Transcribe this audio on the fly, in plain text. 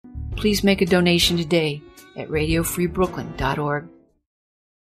Please make a donation today at radiofreebrooklyn.org.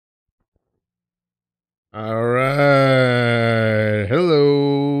 All right.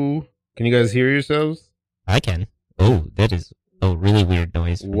 Hello. Can you guys hear yourselves? I can. Oh, that is a really weird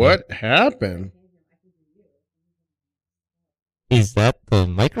noise. What happened? Is that the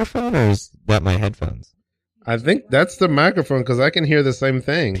microphone or is that my headphones? I think that's the microphone because I can hear the same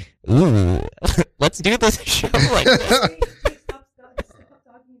thing. Ooh, let's do this show like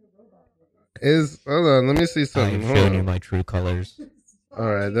this. Hold on, let me see something. I've Hold shown on. you my true colors. All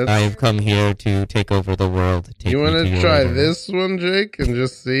right, I have come here to take over the world. You want to try this one, Jake, and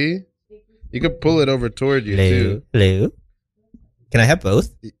just see? You could pull it over toward you, too. Hello? Can I have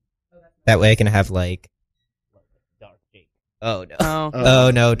both? That way I can have, like... Dark Jake. Oh, no.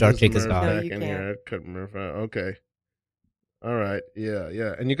 Oh, no, Dark Jake is gone. Back in here. I cut Murph out. Okay. All right,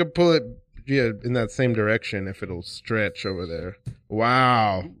 yeah. And you could pull it in that same direction if it'll stretch over there.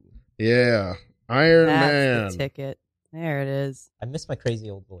 Wow. Yeah. Iron Man. That's the ticket. There it is. I miss my crazy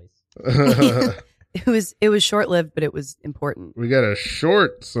old voice. It was short-lived, but it was important. We got a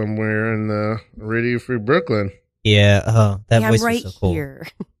short somewhere in Radio Free Brooklyn. Yeah, that voice I'm right was so cool. here.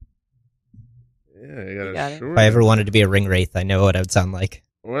 Yeah, you got a short. If I ever wanted to be a ring wraith, I know what I would sound like.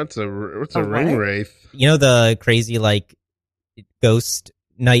 What's a ring wraith? You know the crazy like ghost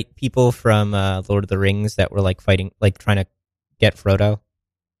knight people from Lord of the Rings that were like fighting, like trying to get Frodo?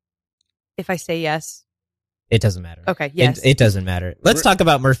 If I say yes. It doesn't matter. Okay, yes. It doesn't matter. Let's talk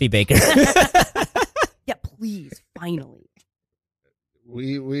about Murphy Baker. Yeah, please, finally.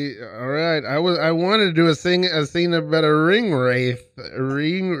 We all right. I wanted to do a scene about a ring wraith.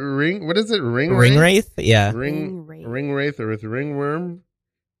 Ring. What is it? Ring wraith? Yeah. Ring wraith or with ringworm.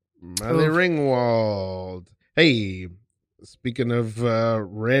 Miley Ringwald. Hey, speaking of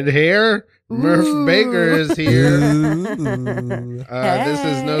red hair, Murph Baker is here. This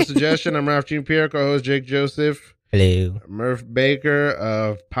is No Suggestion. I'm Ralph Jean Pierre, co-host Jake Joseph. Hello. Murph Baker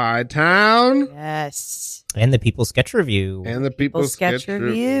of Pie Town. Yes. And the People Sketch Review. And the People Sketch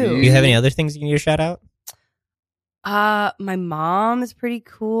Review. Do you have any other things you need to shout out? My mom is pretty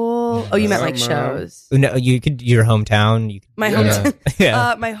cool. Oh, you meant like shows? No, you could. Your hometown. My hometown.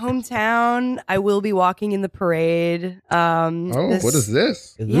 Yeah. My hometown. I will be walking in the parade. What is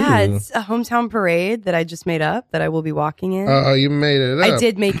this? Yeah, it's a hometown parade that I just made up that I will be walking in. Oh, you made it up. I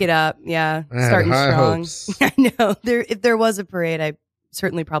did make it up. Yeah, I had starting high strong. hopes. I know. If there was a parade, I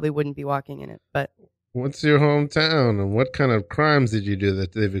certainly probably wouldn't be walking in it. But what's your hometown, and what kind of crimes did you do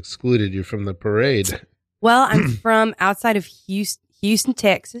that they've excluded you from the parade? Well, I'm from outside of Houston,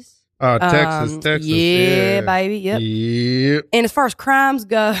 Texas. Oh, Texas. Yeah, baby. Yep. And as far as crimes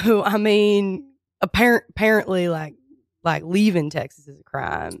go, I mean, apparently, like leaving Texas is a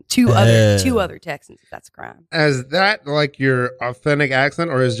crime. Two other Texans, that's a crime. Is that like your authentic accent,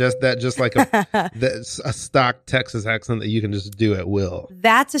 or is that like a stock Texas accent that you can just do at will?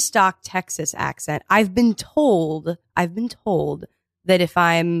 That's a stock Texas accent. I've been told that if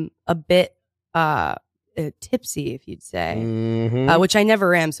I'm a bit tipsy, if you'd say, which I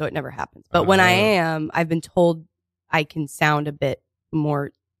never am, so it never happens. But when I am, I've been told I can sound a bit more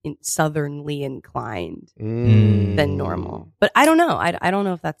southernly inclined than normal. But I don't know. I don't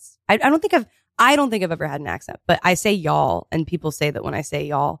know if that's. I don't think I've ever had an accent. But I say y'all, and people say that when I say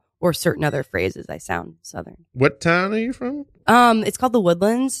y'all or certain other phrases, I sound southern. What town are you from? It's called the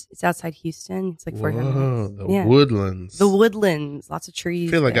Woodlands. It's outside Houston. It's like 400 miles. Woodlands. The Woodlands. Lots of trees.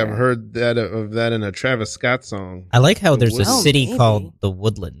 I feel like there. I've heard of that in a Travis Scott song. I like how there's a city maybe. called the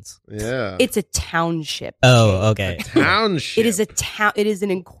Woodlands. Yeah. It's a township. Oh, okay. Township. It is a town. It is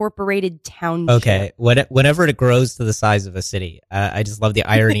an incorporated township. Okay. Whenever it grows to the size of a city, I just love the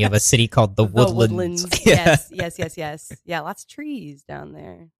irony of a city called the Woodlands. Yes. Yeah, lots of trees down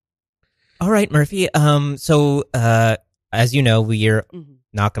there. All right, Murphy. So, as you know, we are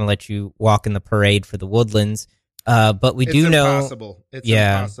not going to let you walk in the parade for the Woodlands, but we do know it's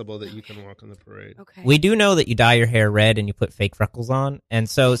impossible that you can walk in the parade. Okay. We do know that you dye your hair red and you put fake freckles on, and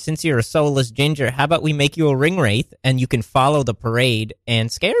so since you're a soulless ginger, how about we make you a ring wraith and you can follow the parade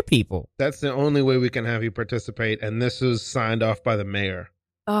and scare people? That's the only way we can have you participate, and this was signed off by the mayor.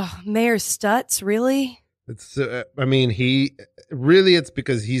 Oh, Mayor Stutz, really? It's it's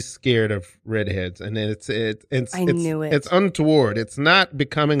because he's scared of redheads, and it's untoward. It's not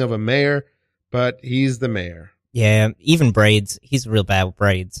becoming of a mayor, but he's the mayor. Yeah, even braids. He's real bad with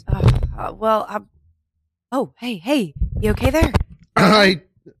braids. Hey, you okay there?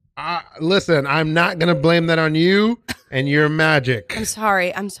 Listen, I'm not gonna blame that on you and your magic. I'm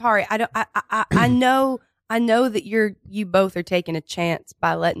sorry. I know that you both are taking a chance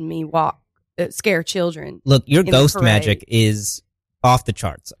by letting me scare children. Look, your ghost magic is off the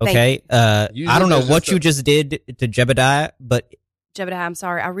charts. Okay, I don't know what you just did to Jebediah, but Jebediah, I'm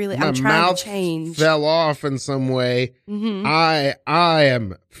sorry. I'm my trying mouth to change. fell off in some way. Mm-hmm. I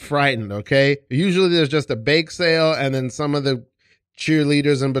am frightened. Okay, usually there's just a bake sale and then some of the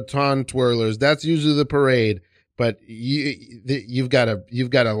cheerleaders and baton twirlers. That's usually the parade. But you've got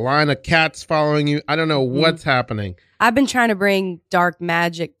a line of cats following you. I don't know what's happening. I've been trying to bring dark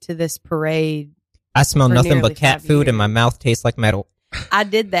magic to this parade. I smell nothing but cat food, and my mouth tastes like metal. I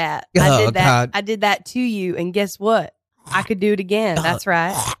did that. God. I did that to you, and guess what? I could do it again. That's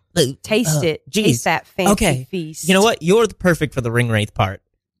right. Taste it. Geez. Taste that fancy feast. You know what? You're perfect for the ring wraith part.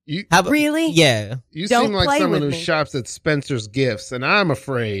 Really? Yeah. You Don't seem like play someone who with me. shops at Spencer's Gifts, and I'm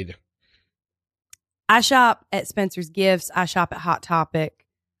afraid. I shop at Spencer's Gifts. I shop at Hot Topic.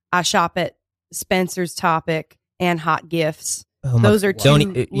 I shop at Spencer's Topic and Hot Gifts. Those are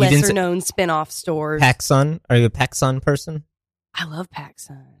two lesser-known spin-off stores. PacSun? Are you a PacSun person? I love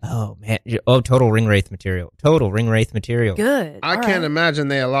PacSun. Oh, man. Oh, total ring wraith material. Total ring wraith material. Good. I can't imagine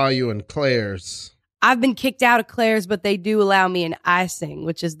they allow you in Claire's. I've been kicked out of Claire's, but they do allow me in Icing,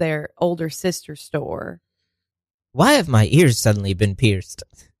 which is their older sister store. Why have my ears suddenly been pierced?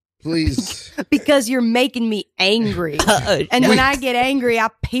 Please. Because you're making me angry. And when I get angry, I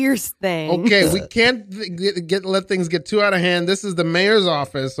pierce things. Okay, we can't let things get too out of hand. This is the mayor's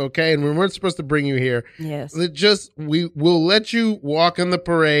office, okay? And we weren't supposed to bring you here. Yes. We'll let you walk in the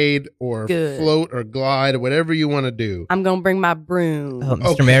parade or float or glide or whatever you want to do. I'm going to bring my broom. Oh,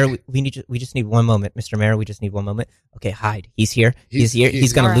 Mr. Mayor, we just need one moment. Mr. Mayor, we just need one moment. Okay, hide. He's here. He's here.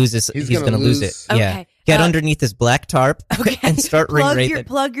 He's going to lose this. He's going to lose it. Okay. Yeah. Get underneath this black tarp and start ring wraithing.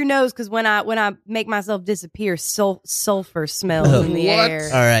 Plug your nose, because when I make myself disappear, sulfur smells in the air.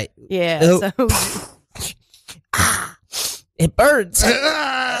 All right. Yeah. Oh. So it burns.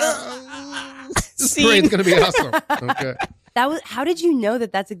 This parade's gonna be awesome. Okay. How did you know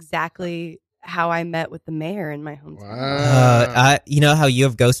that that's exactly how I met with the mayor in my hometown? Wow. You know how you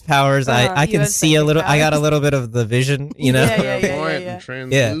have ghost powers? I can see a little. I got a little bit of the vision. You know. Yeah.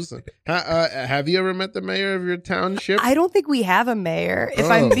 Translucent. Have you ever met the mayor of your township? I don't think we have a mayor. If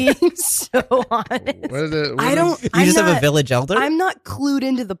I'm being so honest, You just have a village elder. I'm not clued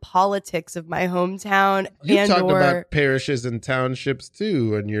into the politics of my hometown. You talked about parishes and townships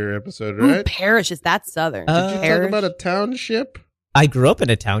too in your episode, right? Ooh, parishes. That's southern. Did you talk about a township? I grew up in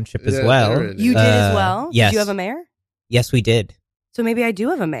a township as well. You did as well? Yes. Did you have a mayor? Yes, we did. So maybe I do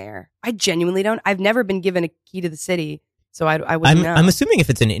have a mayor. I genuinely don't. I've never been given a key to the city, so I wouldn't know. I'm assuming if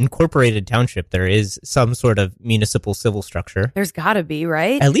it's an incorporated township, there is some sort of municipal civil structure. There's got to be,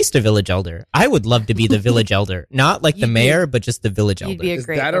 right? At least a village elder. I would love to be the village elder. Not like the mayor, but just the village elder. Is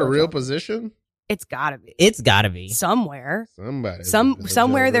that a real position? It's got to be. It's got to be. Somewhere.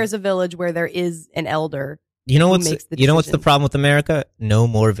 Somewhere there's a village where there is an elder. You know what's the problem with America? No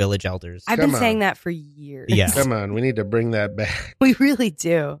more village elders. I've been saying that for years. Yeah. Come on, we need to bring that back. We really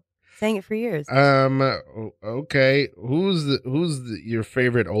do. Saying it for years. Okay. Who's your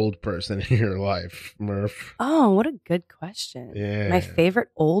favorite old person in your life, Murph? Oh, what a good question. Yeah. My favorite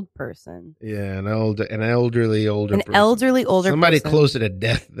old person. Yeah, an elderly older person. Elderly older Somebody person. closer to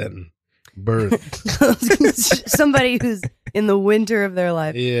death than birth. Somebody who's in the winter of their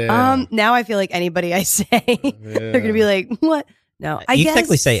life. Yeah. Now I feel like anybody I say, they're gonna be like, "What?" No, I you guess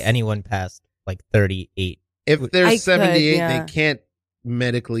technically say anyone past like 38. If they're 78, yeah. they can't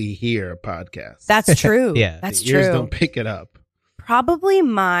medically hear a podcast. That's true. Yeah. That's the ears true. don't pick it up. Probably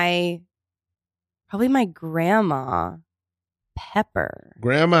my grandma, Pepper.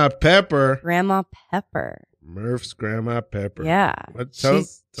 Grandma Pepper. Grandma Pepper. Murph's Grandma Pepper. Yeah. Tell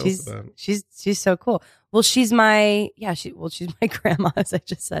us about it. She's so cool. Well, she's my grandma, as I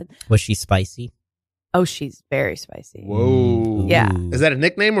just said. Was she spicy? Oh, she's very spicy. Whoa. Yeah. Is that a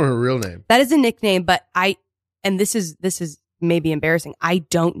nickname or her real name? That is a nickname, but this is maybe embarrassing. I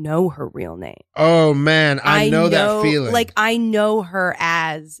don't know her real name. Oh man, I know that feeling. Like I know her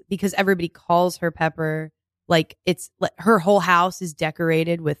because everybody calls her Pepper. Like it's like her whole house is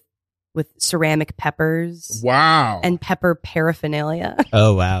decorated with ceramic peppers. Wow. And pepper paraphernalia.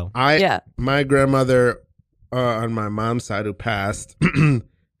 Oh wow. My grandmother on my mom's side who passed,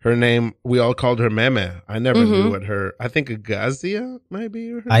 her name, we all called her Meme. I never knew what I think Agazia might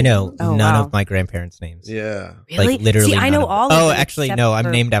be her I know name. none of my grandparents' names. Yeah. Really? Like literally See, I know all of them. Oh, actually, no,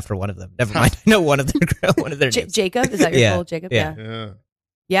 I'm named after one of them. Never mind. I know one of their names. Jacob? Is that your full Jacob? Yeah.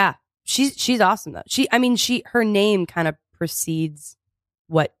 Yeah. She's awesome though. Her name kind of precedes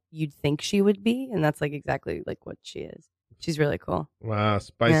what you'd think she would be, and that's like exactly like what she is. She's really cool. Wow,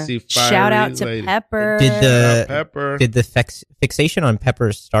 spicy fire. Shout out to lady. Pepper. Did the fixation on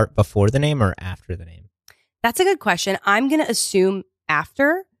Pepper start before the name or after the name? That's a good question. I'm gonna assume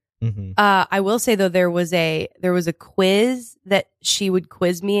after. I will say though, there was a quiz that she would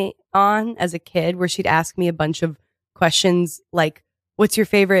quiz me on as a kid, where she'd ask me a bunch of questions like, "What's your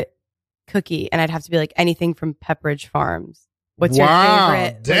favorite cookie?" And I'd have to be like, anything from Pepperidge Farms. What's your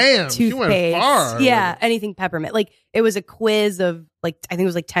favorite damn, she toothpaste? went far. Yeah, anything peppermint. Like, it was a quiz of like, I think it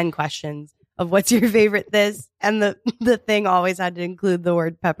was like 10 questions of what's your favorite this, and the thing always had to include the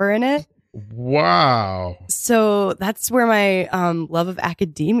word pepper in it. Wow. So that's where my love of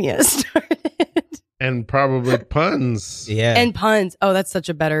academia started. And probably puns. Yeah. And puns. Oh, that's such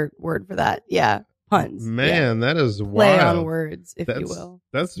a better word for that. Yeah. Puns. Man, that is wild. Play on words, if you will.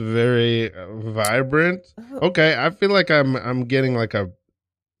 That's very vibrant. Okay, I feel like I'm getting like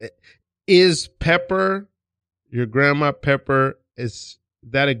is Pepper, your grandma Pepper, is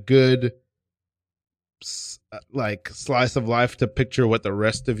that a good like slice of life to picture what the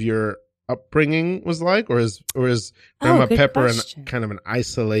rest of your upbringing was like, or is Grandma Pepper kind of an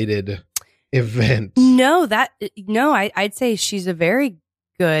isolated event? No, I'd say she's a very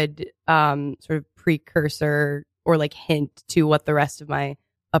good sort of precursor or like hint to what the rest of my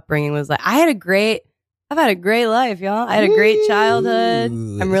upbringing was like. I've had a great life, y'all. I had a great childhood.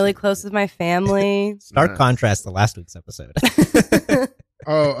 I'm really close with my family. Stark contrast to last week's episode.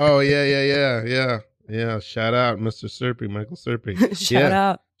 Oh yeah. Shout out, Mr. Serpy, Michael Serpy. Shout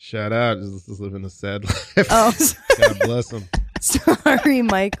out. Just living a sad life. Oh, God bless him. Sorry,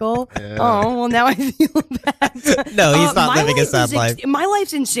 Michael. Yeah. Oh, well, now I feel bad. No, he's not living a sad life. My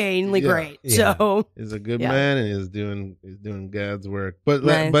life's insanely great. Yeah. So he's a good man, and he's doing God's work. But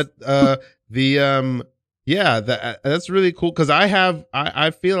nice. That's really cool, because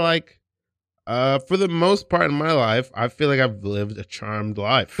I feel like for the most part in my life, I feel like I've lived a charmed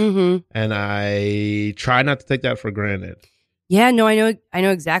life, and I try not to take that for granted. Yeah, no, I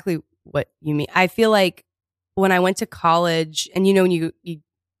know exactly what you mean. I feel like when I went to college, and when you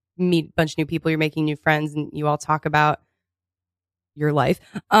meet a bunch of new people, you're making new friends, and you all talk about your life.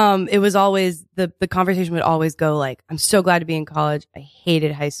 It was always the conversation would always go like, "I'm so glad to be in college. I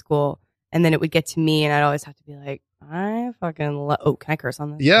hated high school." And then it would get to me, and I'd always have to be like, "I fucking oh, can I curse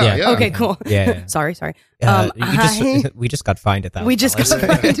on this?" Yeah. Okay, cool. Yeah. sorry. We just got fined at that. We just got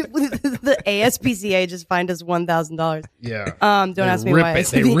fined. The ASPCA just fined us $1,000. Yeah. Don't ask me why.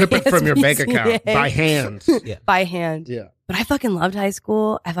 They rip it from your bank account by hand. Yeah. By hand. Yeah. But I fucking loved high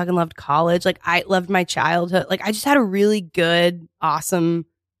school. I fucking loved college. Like, I loved my childhood. Like, I just had a really good, awesome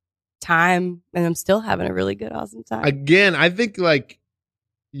time, and I'm still having a really good, awesome time. Again, I think like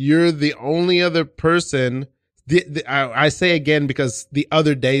you're the only other person. I say again because the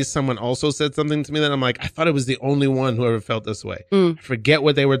other day someone also said something to me that I'm like, I thought it was the only one who ever felt this way. I forget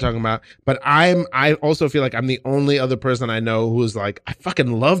what they were talking about, but I also feel like I'm the only other person I know who's like, I fucking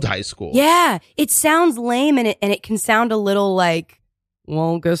loved high school. Yeah, it sounds lame, and it can sound a little like,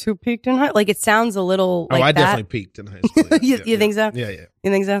 well, guess who peaked in high? Like, it sounds a little like I that. definitely peaked in high school. You think so? Yeah. You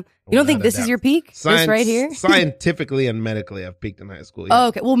think so? You don't think this is your peak? This right here? Scientifically and medically, I've peaked in high school. Yeah. Oh,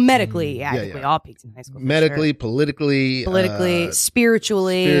 okay. Well, medically, I think we all peaked in high school. Medically, politically,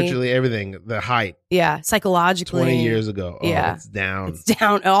 spiritually, everything. The height. Yeah, psychologically. 20 years ago. Oh, yeah, it's down. It's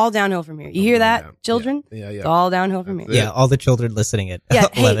down. All downhill from here. You hear that, children? Yeah. It's all downhill from here. Yeah, all the children listening at Yeah,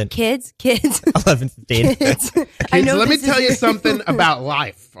 11. Hey, kids. 11, 15. Kids. Kids, let me tell you something about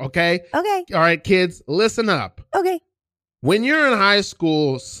life, okay? Okay. All right, kids, listen up. Okay. When you're in high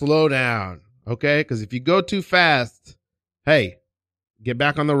school, slow down, okay? Because if you go too fast, hey, get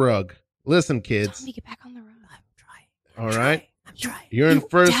back on the rug. Listen, kids. Tell me get back on the rug. I'm trying. All right? I'm trying. You're in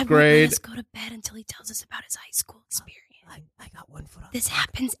first Dad grade. Won't let us go to bed until he tells us about his high school experience. I got one foot on This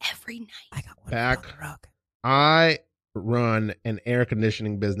happens every night. I got one Back. foot on the rug. I run an air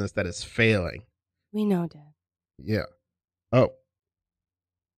conditioning business that is failing. We know, Dad. Yeah. Oh.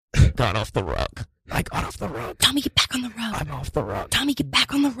 Got off the rug. I got off the rug. Tommy, get back on the rug. I'm off the rug. Tommy, get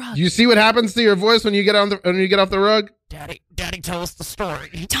back on the rug. You see what happens to your voice when you get off the rug? Daddy, tell us the story.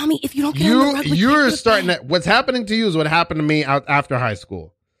 Tommy, if you don't get on the rug, you're starting to. What's happening to you is what happened to me after high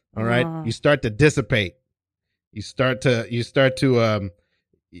school. All right, you start to dissipate. You start to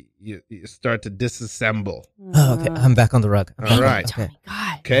disassemble. Oh, okay. I'm back on the rug. All right. Tommy,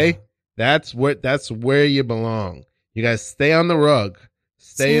 God. Okay, that's where you belong. You guys stay on the rug.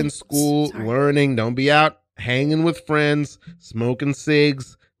 Stay in school, learning. Don't be out hanging with friends, smoking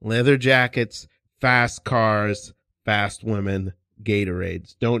cigs, leather jackets, fast cars, fast women,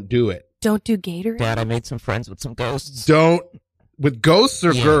 Gatorades. Don't do it. Don't do Gatorade. Dad, I made some friends with some ghosts. Don't. With ghosts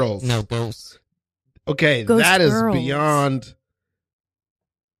or girls? No, ghosts. Okay, Ghost that is girls. beyond.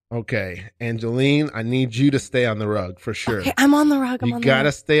 Okay, Angeline, I need you to stay on the rug for sure. Okay, I'm on the rug. You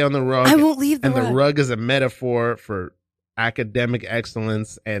gotta stay on the rug. I won't leave the rug. And the rug is a metaphor for academic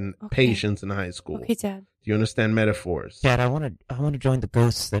excellence and patience in high school. Okay, Dad. Do you understand metaphors? Dad, I want to join the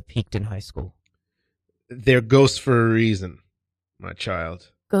ghosts that peaked in high school. They're ghosts for a reason, my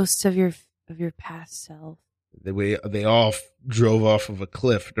child. Ghosts of your past self. They all drove off of a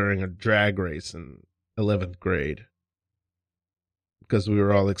cliff during a drag race in 11th grade because we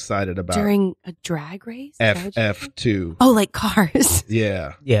were all excited about during a drag race. FF2. Oh, like Cars.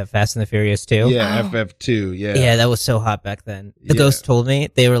 Yeah. Yeah, Fast and the Furious 2. Yeah, FF2. Yeah. Yeah, that was so hot back then. The ghosts told me,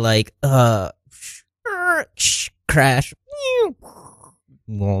 they were like, crash.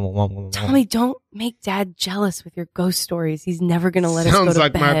 Tommy, don't make Dad jealous with your ghost stories. He's never gonna let us go to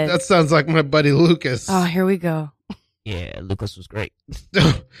bed. That sounds like my buddy Lucas. Oh, here we go. Yeah, Lucas was great.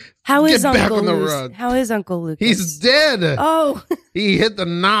 How is Get back Uncle on the Lucas? rug. How is Uncle Lucas? He's dead. Oh. He hit the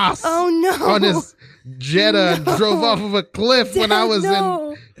nos. Oh no. On his Jetta and drove off of a cliff when I was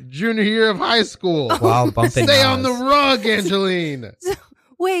in junior year of high school. While bumping Stay on the rug, Angeline.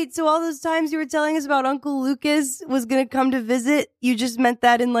 Wait, so all those times you were telling us about Uncle Lucas was going to come to visit, you just meant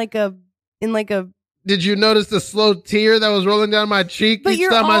that in like a. Did you notice the slow tear that was rolling down my cheek each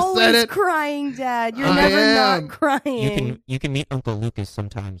time I said it? But you're always crying, Dad. You're never not crying. You can meet Uncle Lucas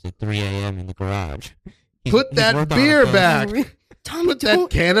sometimes at 3 a.m. in the garage. Put that beer back. Tommy, Put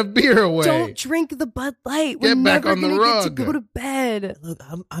that can of beer away. Don't drink the Bud Light. Get We're back never on the gonna rug. get to go to bed. Look,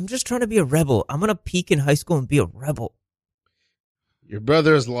 I'm just trying to be a rebel. I'm gonna peak in high school and be a rebel. Your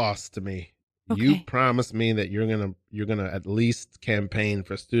brother is lost to me. Okay. You promised me that you're gonna at least campaign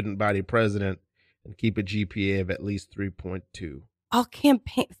for student body president and keep a GPA of at least 3.2. I'll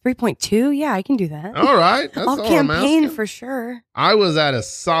campaign 3.2. Yeah, I can do that. All right, that's I'll all I'm campaign asking. for sure. I was at a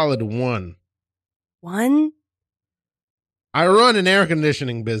solid 1. 1? I run an air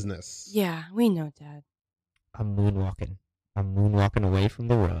conditioning business. Yeah, we know, Dad. I'm moonwalking. I'm moonwalking away from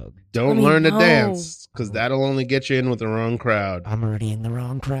the rug. Don't learn to dance, because that'll only get you in with the wrong crowd. I'm already in the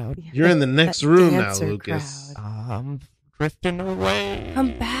wrong crowd. You're in the next room now, Lucas. I'm drifting away.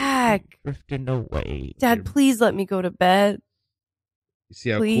 Come back. Drifting away. Dad, please let me go to bed. You see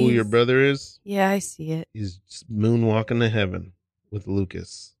how cool your brother is? Yeah, I see it. He's just moonwalking to heaven with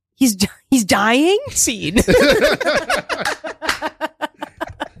Lucas. He's dying? Scene.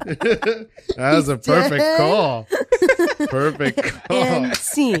 That was a perfect call. Perfect call. And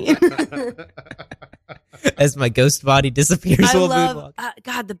scene. As my ghost body disappears I while love, moonwalking.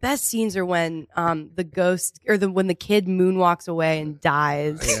 God, the best scenes are when the ghost when the kid moonwalks away and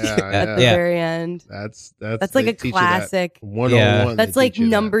dies at the very end. That's like a classic. 101. That's like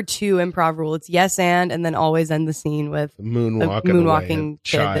number 2 improv rule. It's yes and then always end the scene with moonwalking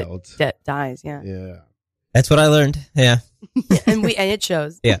kid child that dies. Yeah. Yeah. That's what I learned. Yeah. and it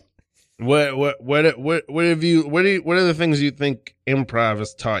shows. Yeah. What are the things you think improv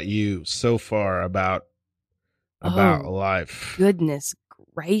has taught you so far about life? Goodness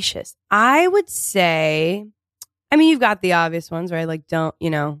gracious. I would say, I mean, you've got the obvious ones, right? Like don't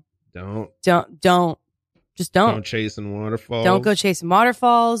chasing waterfalls. Don't go chasing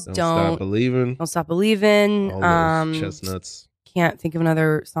waterfalls. Don't stop believing. Don't stop believing. All those chestnuts. Can't think of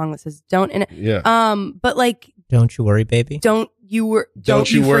another song that says "don't" in it. Yeah. But like, don't you worry, baby. Don't you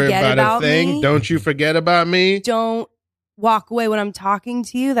worry about a thing. Me. Don't you forget about me. Don't walk away when I'm talking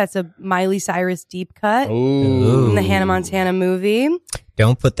to you. That's a Miley Cyrus deep cut Ooh. from the Hannah Montana movie.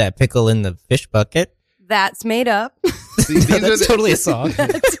 Don't put that pickle in the fish bucket. That's made up. See, that's totally a song.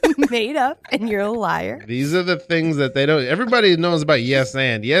 That's made up, and you're a liar. These are the things that they don't. Everybody knows about yes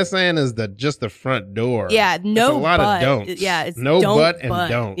and. Yes and is just the front door. Yeah, no. It's a lot but. of don'ts. Yeah, it's no don't, but and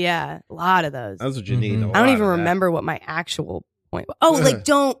don't. Yeah, a lot of those. That's what you need. I don't even remember what my actual point was. Oh, like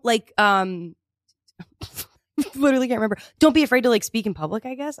don't literally can't remember. Don't be afraid to like speak in public.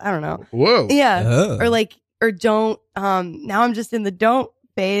 I guess I don't know. Whoa. Yeah. Or don't. Now I'm just in the don't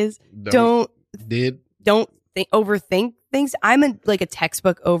phase. Don't overthink things. I'm a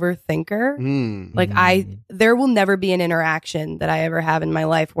textbook overthinker. Like there will never be an interaction that I ever have in my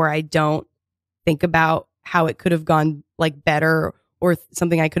life where I don't think about how it could have gone like better or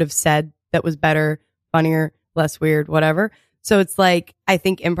something I could have said that was better, funnier, less weird, whatever. So it's like, I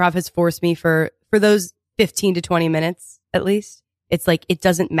think improv has forced me for those 15 to 20 minutes, at least. It's like, it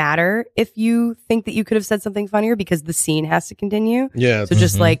doesn't matter if you think that you could have said something funnier because the scene has to continue. Yeah. So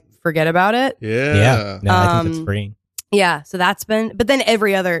just like, forget about it. Yeah. No, I think it's freeing. Yeah. So that's been, but then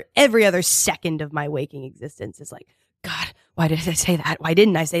every other second of my waking existence is like, God, why did I say that? Why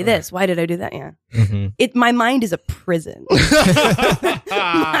didn't I say this? Why did I do that? Yeah. My mind is a prison.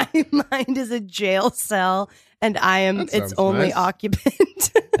 My mind is a jail cell and I am its only nice.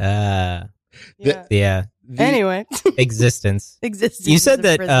 occupant. Yeah. Anyway. Existence. You said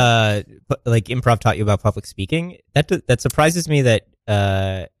that like improv taught you about public speaking. That surprises me that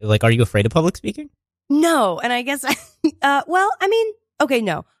like, are you afraid of public speaking? No, and I guess well, I mean, okay,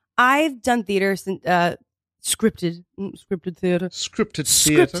 no. I've done theater since scripted theater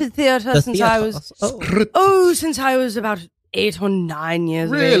since I was since I was about 8 or 9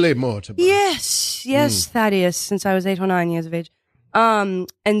 years of age. Really, Mortimer? Yes, Thaddeus, since I was 8 or 9 years of age. And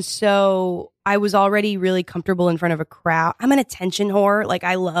so I was already really comfortable in front of a crowd. I'm an attention whore. Like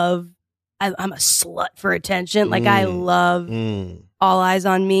I'm a slut for attention. Like I love all eyes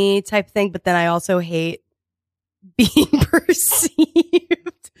on me type thing, but then I also hate being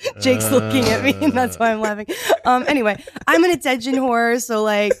perceived. Jake's looking at me and that's why I'm laughing. Anyway, I'm an attention whore. So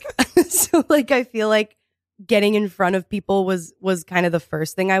like I feel like getting in front of people was kind of the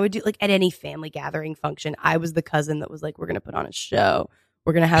first thing I would do. Like at any family gathering function, I was the cousin that was like, we're going to put on a show.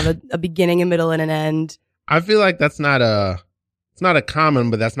 We're going to have a beginning, a middle, and an end. I feel like it's not a common,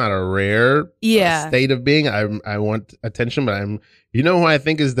 but that's not a rare state of being. I want attention, but you know who I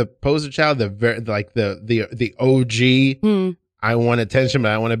think is the poster child, the OG. I want attention,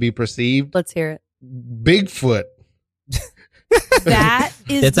 but I want to be perceived. Let's hear it. Bigfoot. That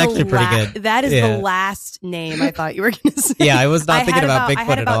is That's actually pretty good. That is the last name I thought you were going to say. Yeah, I was not thinking about Bigfoot at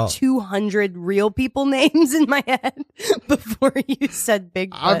all. I had about 200 real people names in my head before you said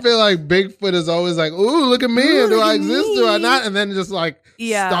Bigfoot. I feel like Bigfoot is always like, ooh, look at me. Do I exist? Do I not? And then just like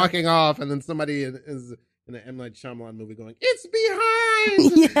stalking off. And then somebody is in an M. Night Shyamalan movie going, it's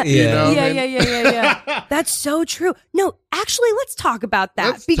behind. Yeah. That's so true. No, actually, let's talk about that.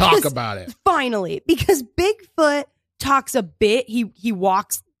 Let's talk about it. Finally, because Bigfoot talks a bit. He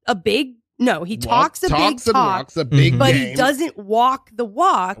walks a big. No, he talks a big talk. Walks a big but game. He doesn't walk the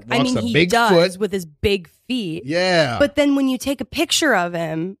walk. I mean, he does with his big feet. Yeah. But then when you take a picture of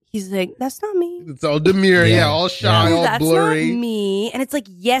him, he's like, "That's not me." It's all demure. Yeah, all shy, all blurry. That's not me. And it's like,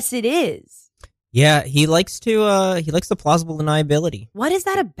 yes, it is. Yeah, he likes the plausible deniability. What is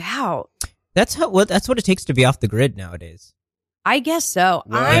that about? That's what it takes to be off the grid nowadays. I guess so.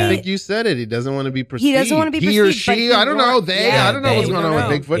 Well, I think you said it. He doesn't want to be perceived. He doesn't want to be perceived. He or she, I don't know. I don't know what's going on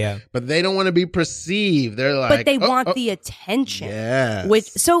with Bigfoot. Yeah. But they don't want to be perceived. They're like, but they want the attention.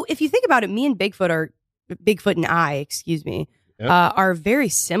 Yes. So if you think about it, me and Bigfoot are very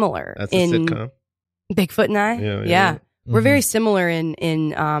similar. That's a sitcom. Bigfoot and I. Yeah. We're very similar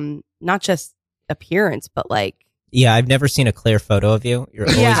in not just appearance, but like. Yeah, I've never seen a clear photo of you. You're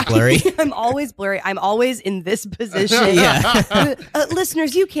always blurry. I'm always blurry. I'm always in this position.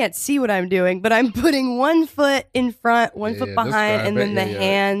 Listeners, you can't see what I'm doing, but I'm putting one foot in front, one foot behind, and then the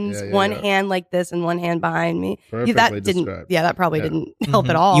hands, one hand like this and one hand behind me. That probably didn't help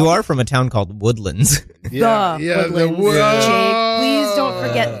at all. You are from a town called Woodlands. Woodlands. Jake, please don't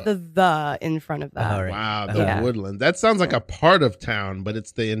forget the in front of that. Right. Wow, the Woodlands. That sounds like a part of town, but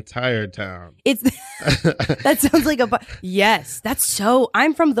it's the entire town. That sounds like yes, that's so.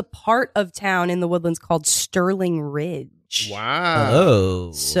 I'm from the part of town in the Woodlands called Sterling Ridge. Wow.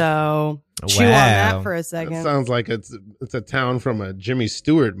 Oh. So chew on that for a second. That sounds like it's a town from a Jimmy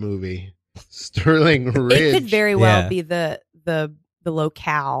Stewart movie. Sterling Ridge. It could very well be the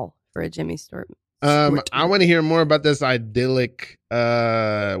locale for a Jimmy Stewart. I want to hear more about this idyllic.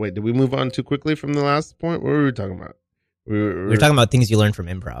 Wait, did we move on too quickly from the last point? What were we talking about? We were talking about things you learned from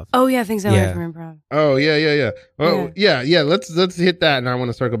improv. Oh yeah, things I learned from improv. Oh yeah. Well, yeah. Let's hit that, and I want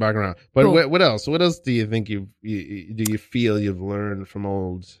to circle back around. But cool. What else? What else do you think do you feel you've learned from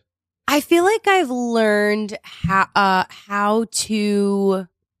old? I feel like I've learned how to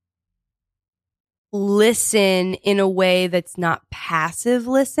listen in a way that's not passive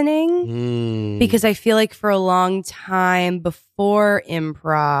listening, because I feel like for a long time before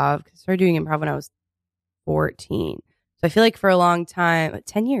improv, I started doing improv when I was 14. So I feel like for a long time,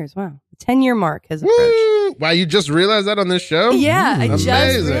 10 years, wow. The 10-year mark has approached. Wow, you just realized that on this show? Yeah, I just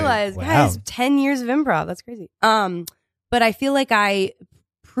realized. Wow. Guys, 10 years of improv. That's crazy. But I feel like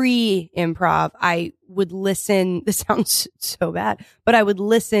pre-improv, I would listen. This sounds so bad, but I would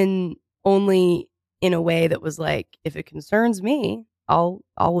listen only in a way that was like, if it concerns me, I'll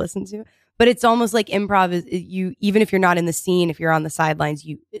listen to it. But it's almost like improv is you, even if you're not in the scene, if you're on the sidelines,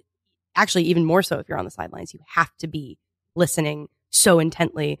 actually, even more so if you're on the sidelines, you have to be listening so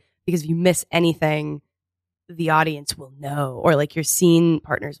intently, because if you miss anything, the audience will know, or like your scene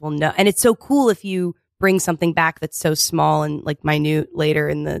partners will know. And it's so cool if you bring something back that's so small and like minute later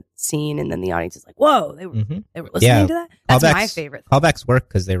in the scene, and then the audience is like, whoa, they were listening to that? That's my favorite thing. Callbacks work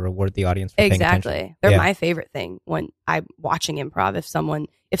because they reward the audience for paying attention. They're my favorite thing when I'm watching improv. If someone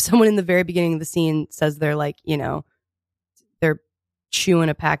in the very beginning of the scene says they're like, they're chewing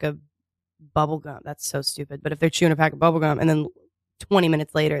a pack of bubble gum. That's so stupid. But if they're chewing a pack of bubble gum and then 20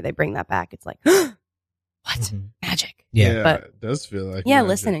 minutes later they bring that back, it's like, what? Mm-hmm. Magic. Yeah. But it does feel like yeah, magic.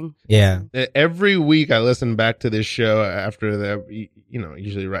 listening. Yeah. Every week I listen back to this show after the,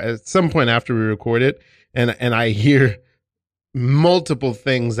 usually right at some point after we record it, and I hear multiple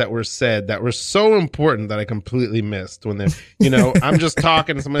things that were said that were so important that I completely missed when they're, I'm just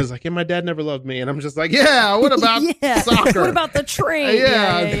talking and somebody's like, yeah, my dad never loved me. And I'm just like, yeah, what about soccer? What about the train?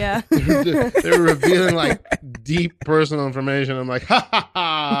 Yeah. They're revealing like deep personal information. I'm like, ha ha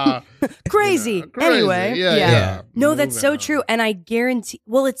ha. Crazy. Crazy. Anyway. Yeah. No, that's so Moving on. true. And I guarantee,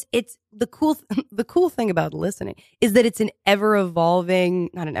 it's the cool thing about listening is that it's an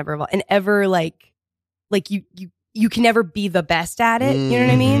you can never be the best at it. You know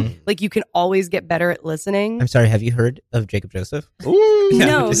what I mean? Like you can always get better at listening. I'm sorry, have you heard of Jacob Joseph? Ooh.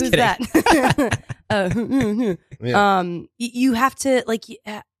 No, just who's kidding. that? Yeah. You have to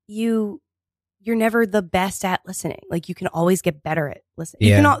you're never the best at listening. Like you can always get better at listening.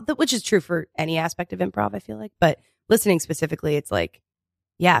 Yeah. You can which is true for any aspect of improv, I feel like. But listening specifically, it's like,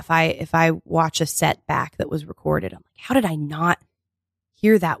 yeah, if I watch a set back that was recorded, I'm like, how did I not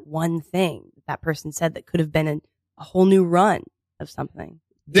hear that one thing that person said that could have been a whole new run of something?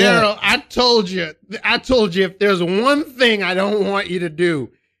 Daryl, I told you if there's one thing I don't want you to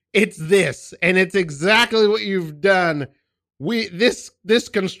do, it's this. And it's exactly what you've done. This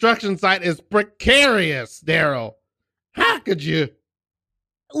construction site is precarious, Daryl. How could you?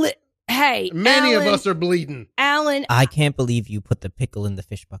 Hey, Many Alan, of us are bleeding. Alan, I can't believe you put the pickle in the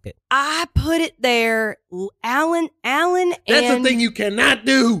fish bucket. I put it there, Alan, That's and the thing you cannot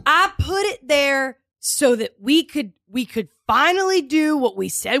do. I put it there so that we could finally do what we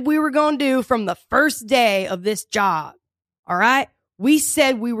said we were going to do from the first day of this job. All right? We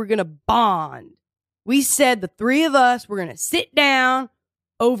said we were going to bond. We said the three of us were going to sit down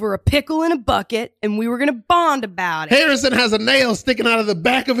over a pickle in a bucket and we were going to bond about it. Harrison has a nail sticking out of the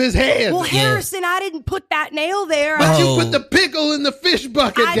back of his head. Well, Harrison, I didn't put that nail there. But Oh. you put the pickle in the fish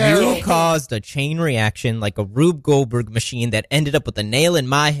bucket, I Daryl. You caused a chain reaction like a Rube Goldberg machine that ended up with a nail in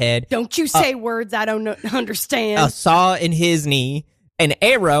my head, Don't you say words I don't understand. a saw in his knee, an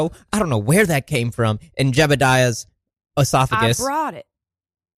arrow, I don't know where that came from, in Jebediah's esophagus.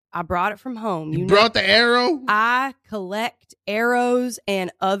 I brought it from home. You brought the arrow? I collect arrows and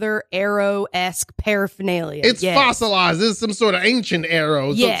other arrow-esque paraphernalia. It's Yes. fossilized. This is some sort of ancient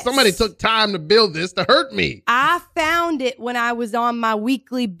arrow. Yes. So somebody took time to build this to hurt me. I found it when I was on my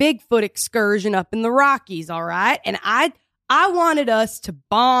weekly Bigfoot excursion up in the Rockies, all right? And I wanted us to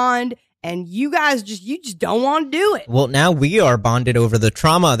bond, and you guys just don't want to do it. Well, now we are bonded over the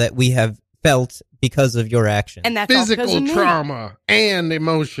trauma that we have felt because of your action. And that's all because Physical of me. trauma and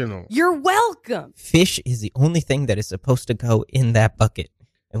emotional. You're welcome. Fish is the only thing that is supposed to go in that bucket.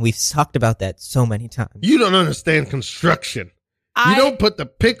 And we've talked about that so many times. You don't understand construction. You don't put the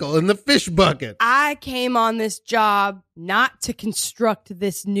pickle in the fish bucket. I came on this job not to construct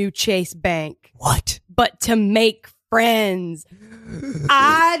this new Chase Bank, What? but to make friends.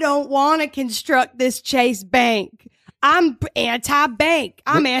 I don't want to construct this Chase Bank. I'm anti-bank.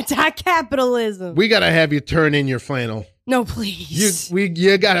 I'm anti-capitalism. We got to have you turn in your flannel. No, please.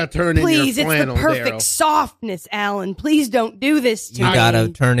 You got to turn Please, in your flannel, it's the perfect Daryl. softness, Alan. Please don't do this to You me. gotta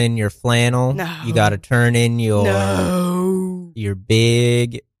turn in your flannel. No. You gotta turn in your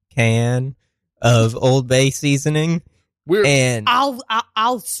big can of Old Bay seasoning. And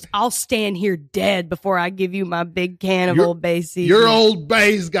I'll stand here dead before I give you my big can of Your- Old Bay seasoning. Your Old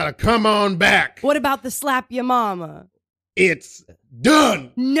Bay's got to come on back. What about the slap your mama? It's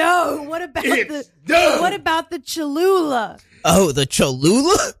done. No. What about done. What about the Cholula? oh, the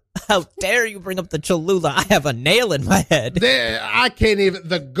Cholula? How dare you bring up the Cholula? I have a nail in my head. I can't even,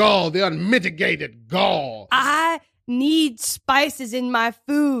 the gall, the unmitigated gall. I need spices in my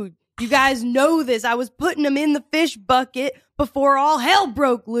food. You guys know this. I was putting them in the fish bucket before all hell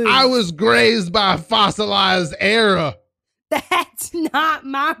broke loose. I was grazed by a fossilized era. That's not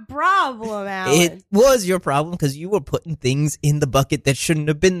my problem, Alan. It was your problem because you were putting things in the bucket that shouldn't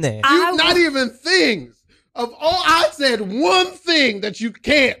have been there. Not even things. Of all, I said one thing that you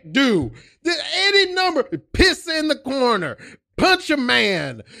can't do. Any number, piss in the corner, punch a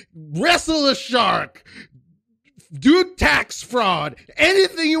man, wrestle a shark, do tax fraud,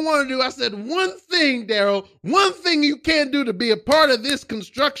 anything you want to do. I said one thing, Daryl, one thing you can't do to be a part of this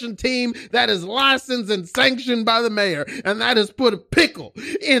construction team that is licensed and sanctioned by the mayor, and that is put a pickle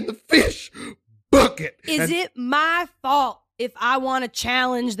in the fish bucket. Is it my fault if I want to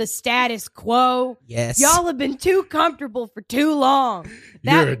challenge the status quo. Yes. Y'all have been too comfortable for too long.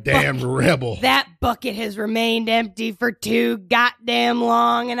 You're a damn rebel. That bucket has remained empty for too goddamn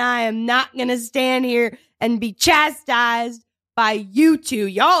long, and I am not going to stand here and be chastised by you two.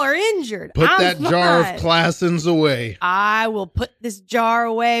 Y'all are injured. Put I'm that fine. jar of Classens away. I will put this jar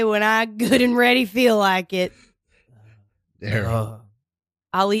away when I good and ready feel like it. There.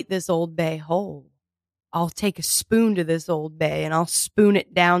 I'll eat this Old Bay whole. I'll take a spoon to this Old Bay and I'll spoon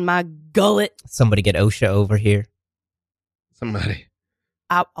it down my gullet. Somebody get OSHA over here. Somebody.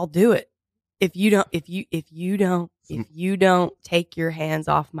 I'll do it. If you don't take your hands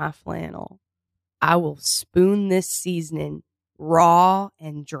off my flannel, I will spoon this seasoning raw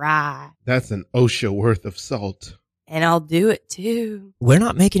and dry. That's an OSHA worth of salt. And I'll do it too. We're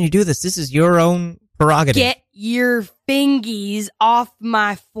not making you do this. This is your own prerogative. Get your fingies off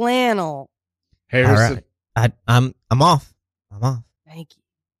my flannel. Harrison. All right. I'm off. I'm off. Thank you.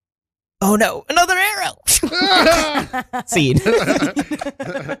 Oh no, another arrow. Scene.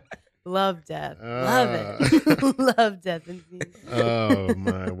 Love death. Love it. Love death and scene. Oh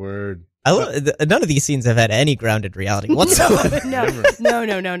my word. None of these scenes have had any grounded reality whatsoever. No.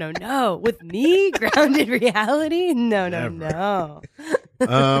 With me, grounded reality? No.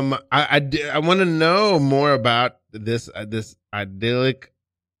 I want to know more about this idyllic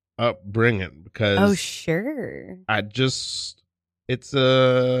upbringing because sure. it's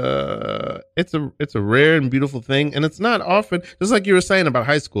a rare and beautiful thing, and it's not often, just like you were saying about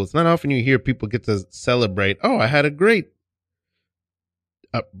high school, it's not often you hear people get to celebrate, oh, I had a great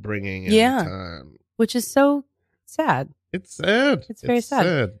upbringing at the time. Which is so sad. It's sad. It's very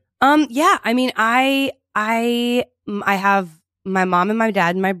sad. Yeah, I mean, I have my mom and my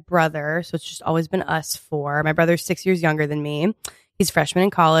dad and my brother, so it's just always been us four. My brother's 6 years younger than me. He's a freshman in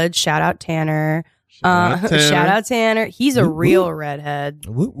college. Shout out Tanner. Shout out Tanner. He's a real redhead.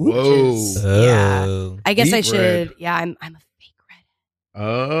 Whoa. Yeah. I guess Deep I should. red. Yeah, I'm a fake redhead.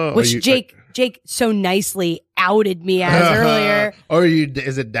 Oh. Which Jake so nicely outed me as earlier.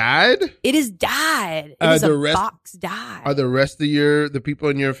 Is it dyed? It is dyed. It is a box dye. Are the rest of the people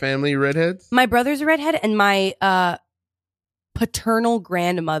in your family redheads? My brother's a redhead, and my paternal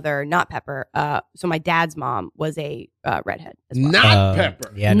grandmother, not Pepper. So my dad's mom was a redhead as well. Not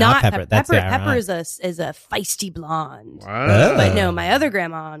Pepper. Yeah, not Pepper. That's Pepper is a feisty blonde. Wow. But no, my other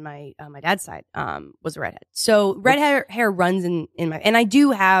grandma on my dad's side was a redhead. So red hair runs in my, and I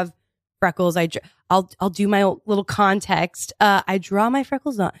do have freckles. I'll do my little context. I draw my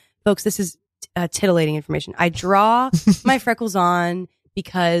freckles on, folks. This is titillating information. I draw my freckles on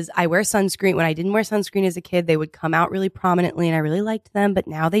because I wear sunscreen. When I didn't wear sunscreen as a kid, they would come out really prominently, and I really liked them. But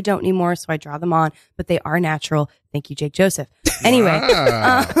now they don't anymore, so I draw them on. But they are natural. Thank you, Jake Joseph. Anyway,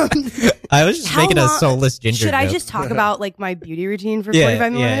 Wow. I was just making a soulless ginger Should I joke. just talk about like my beauty routine for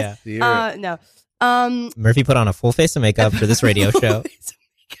 45 minutes? Yeah. No. Murphy put on a full face of makeup for this radio show.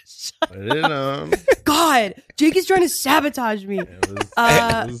 Put it on. God, Jake is trying to sabotage me. It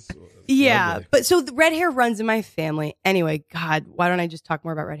was Yeah, lovely. but so the red hair runs in my family. Anyway, God, why don't I just talk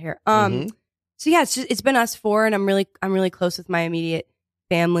more about red hair? So yeah, it's been us four, and I'm really close with my immediate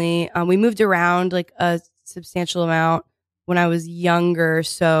family. We moved around like a substantial amount when I was younger.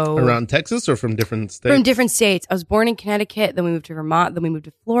 So Around Texas or from different states? from different states. I was born in Connecticut, then we moved to Vermont, then we moved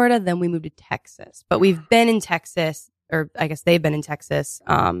to Florida, then we moved to Texas. But we've been in Texas, or I guess they've been in Texas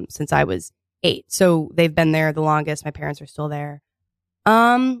since I was 8. So they've been there the longest. My parents are still there.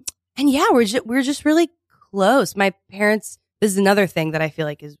 And yeah, we're just really close. My parents, this is another thing that I feel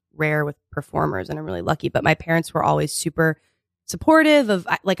like is rare with performers, and I'm really lucky, but my parents were always super supportive of,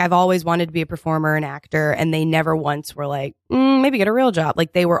 like, I've always wanted to be a performer and actor, and they never once were like, maybe get a real job.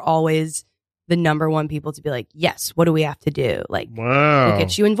 Like, they were always the number one people to be like, yes, what do we have to do? Like, Wow. we'll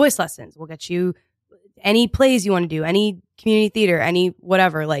get you in voice lessons. We'll get you any plays you want to do, any community theater, any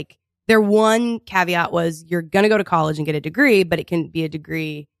whatever. Like, their one caveat was you're going to go to college and get a degree, but it can be a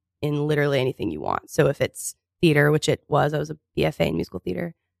degree in literally anything you want. So if it's theater, which it was, I was a BFA in musical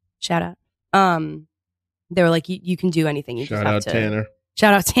theater. Shout out. They were like, you can do anything. You Shout just have out to. Tanner.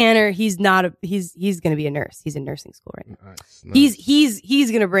 Shout out Tanner. He's not he's going to be a nurse. He's in nursing school right now. Nice.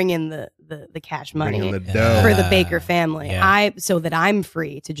 He's going to bring in the cash money Bring in the dough. for the Baker family. Yeah. So that I'm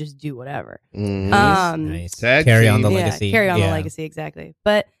free to just do whatever. Mhm. Nice. Tag Carry team. on the Yeah, legacy. Carry on the Yeah. legacy, exactly.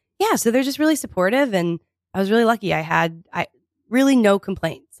 But yeah, so they're just really supportive, and I was really lucky. I really no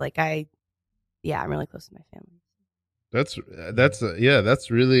complaints. Like I'm really close to my family.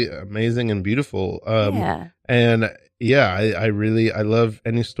 That's really amazing and beautiful. Yeah. And yeah, I love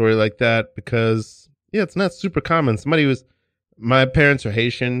any story like that because it's not super common. My parents are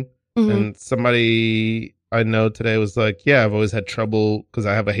Haitian, Mhm. and somebody I know today was like, yeah, I've always had trouble because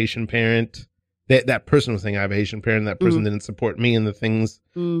I have a Haitian parent. That person was saying I have a Haitian parent. That person didn't support me in the things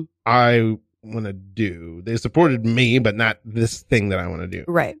I want to do. They supported me, but not this thing that I want to do.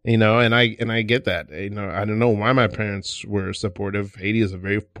 Right. You know, and I get that. You know, I don't know why my parents were supportive. Haiti is a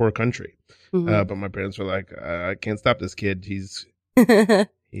very poor country. But my parents were like, I can't stop this kid. He's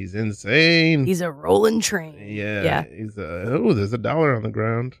insane. He's a rolling train. Yeah. He's there's $1 on the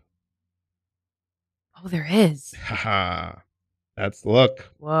ground. Oh, there is. Haha. That's luck.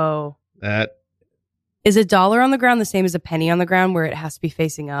 Whoa. That is $1 on the ground the same as a penny on the ground where it has to be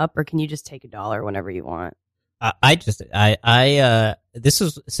facing up, or can you just take $1 whenever you want? This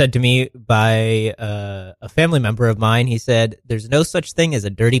was said to me by a family member of mine. He said, "There's no such thing as a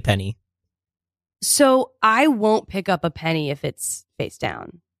dirty penny." So I won't pick up a penny if it's face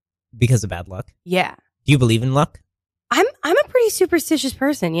down because of bad luck. Yeah. Do you believe in luck? I'm a pretty superstitious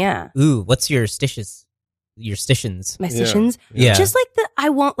person. Yeah. Ooh, what's your stitches? Your stitions. My stitions? Yeah. Just like I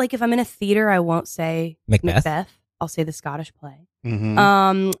won't, like if I'm in a theater, I won't say Macbeth. I'll say the Scottish play.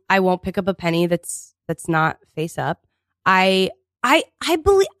 Mm-hmm. I won't pick up a penny that's not face up. I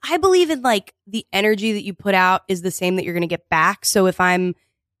believe in like the energy that you put out is the same that you're going to get back. So if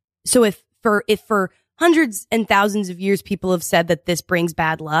for hundreds and thousands of years people have said that this brings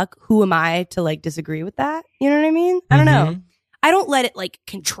bad luck, who am I to like disagree with that? You know what I mean? I don't know. I don't let it like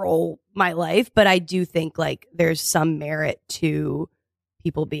control my life, but I do think like there's some merit to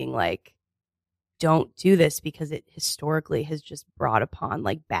people being like, don't do this because it historically has just brought upon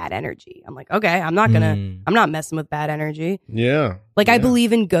like bad energy. I'm like, okay, I'm not messing with bad energy. Yeah. Like I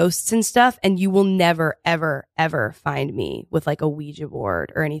believe in ghosts and stuff, and you will never, ever, ever find me with like a Ouija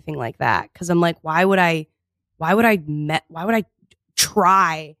board or anything like that. Cause I'm like, why would I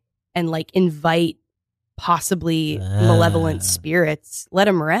try and like invite possibly malevolent spirits? Let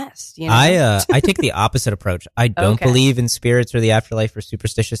them rest. You know? I take the opposite approach. I don't believe in spirits or the afterlife or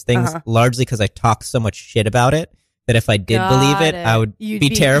superstitious things, largely because I talk so much shit about it that if I did believe it, I would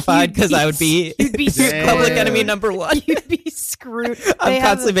be terrified because I would be public enemy number one. You'd be screwed. I'm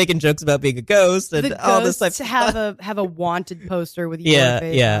constantly making jokes about being a ghost and all this type of stuff. Have a wanted poster with your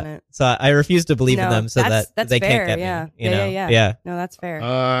face on it. So I refuse to believe in them so that they fair. can't get me. Yeah. No, that's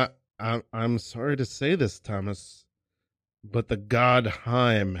fair. I'm sorry to say this, Thomas, but the god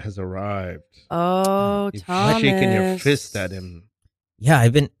Haim has arrived. Oh, You've Thomas! shaken your fist at him. Yeah,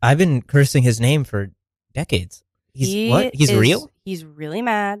 I've been cursing his name for decades. He's real? He's really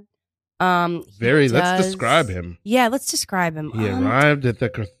mad. Let's describe him. Yeah, let's describe him. He arrived at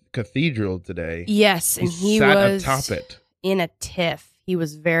the cathedral today. Yes, and he sat was atop it in a tiff. He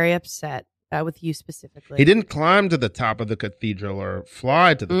was very upset. With you specifically. He didn't climb to the top of the cathedral or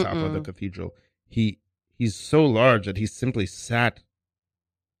fly to the top of the cathedral. He's so large that he simply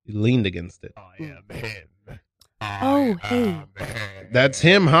he leaned against it. I am him. Oh, hey. That's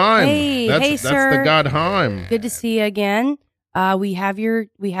him, Haim. Hey, that's sir. the god Haim. Good to see you again. We have your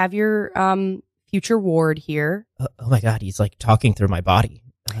future ward here. Oh my God, he's like talking through my body.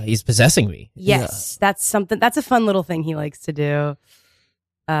 He's possessing me. Yes, that's a fun little thing he likes to do.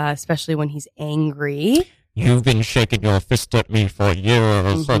 Especially when he's angry. You've been shaking your fist at me for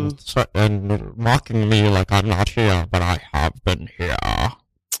years and mocking me like I'm not here, but I have been here.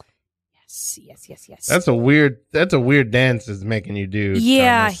 Yes. That's a weird dance is making you do.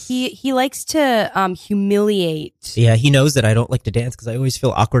 Yeah, Thomas. he likes to humiliate. Yeah, he knows that I don't like to dance because I always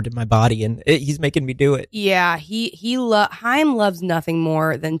feel awkward in my body, and he's making me do it. Yeah, Haim loves nothing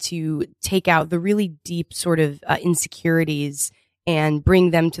more than to take out the really deep sort of insecurities and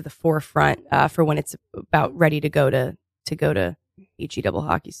bring them to the forefront for when it's about ready to go to HE double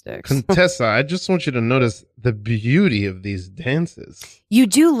hockey sticks. Contessa, I just want you to notice the beauty of these dances. You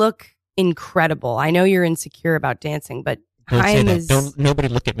do look incredible. I know you're insecure about dancing, but Haim is... Nobody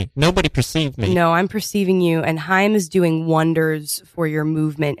look at me. Nobody perceive me. No, I'm perceiving you, and Haim is doing wonders for your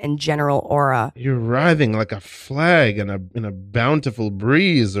movement and general aura. You're writhing like a flag in a bountiful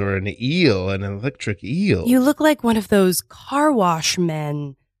breeze, or an electric eel. You look like one of those car wash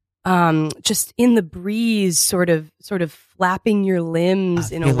men, just in the breeze, sort of flapping your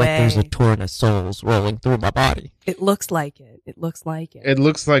limbs in a way. I feel like there's a torrent of souls rolling through my body. It looks like it. It looks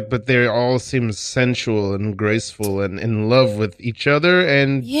like but they all seem sensual and graceful and in love with each other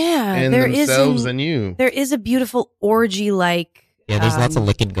and themselves and you. There is a beautiful orgy like. Yeah, there's lots of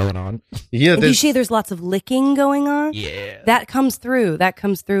licking going on. Yeah, you say there's lots of licking going on? Yeah. That comes through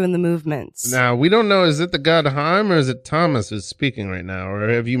in the movements. Now, we don't know, is it the god Haim or is it Thomas who's speaking right now? Or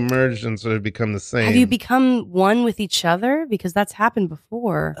have you merged and sort of become the same? Have you become one with each other? Because that's happened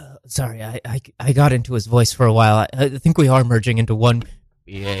before. Sorry, I got into his voice for a while. I think we are merging into one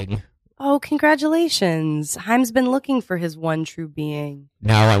being. Oh, congratulations. Haim's been looking for his one true being.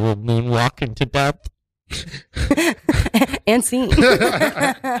 Now I will moonwalk into death. And scene.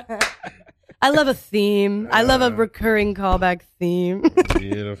 I love a theme. I love a recurring callback theme.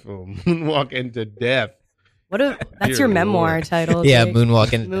 Beautiful. Moonwalk into death. That's your memoir title. Yeah, Jake.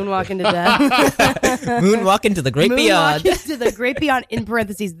 Moonwalk into death. Moonwalk into the great beyond. Moonwalk into the great beyond, in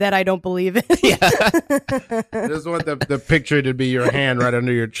parentheses, that I don't believe in. Yeah. I just want the picture to be your hand right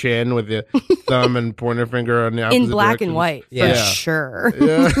under your chin with your thumb and pointer finger on the opposite In black direction. and white, Yeah. for sure.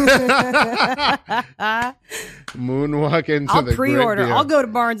 Yeah. Moonwalk into I'll the pre-order. great beyond. I'll go to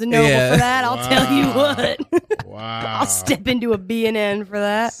Barnes & Noble for that. I'll tell you what. Wow. I'll step into a B&N for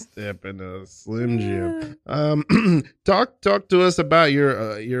that. Step into a Slim Jim. Talk to us about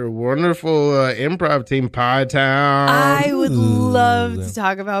your wonderful improv team, Pie Town. I would love to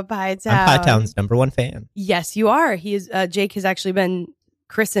talk about Pie Town. I'm Pie Town's #1 fan. Yes, you are. He is. Jake has actually been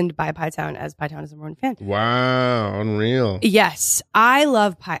christened by Pie Town as Pie Town is #1 fan. Wow, unreal. Yes, I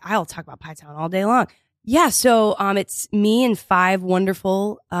love Pie. I'll talk about Pie Town all day long. Yeah, so it's me and 5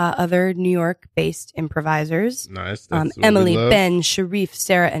 wonderful other New York-based improvisers. Nice. That's what we Emily, love. Ben, Sharif,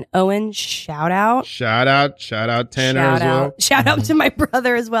 Sarah, and Owen. Shout out. Shout out Tanner as well. Shout out to my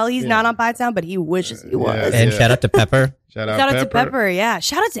brother as well. He's not on Pie Town, but he wishes he was. Yeah. And shout out to Pepper. Shout out to Pepper. Yeah.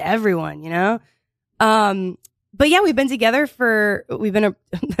 Shout out to everyone, you know? But yeah, we've been together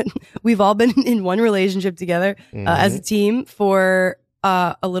we've all been in one relationship together as a team for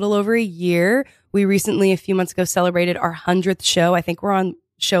a little over a year. We recently, a few months ago, celebrated our 100th show. I think we're on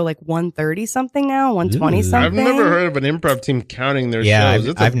show like 130 something now, 120 something. I've never heard of an improv team counting their shows.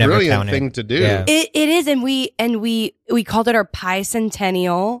 It's I've a never brilliant counted. thing to do. Yeah. It is, and we called it our Pie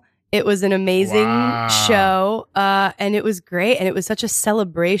Centennial. It was an amazing show, and it was great, and it was such a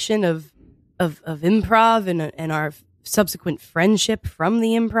celebration of improv and our subsequent friendship from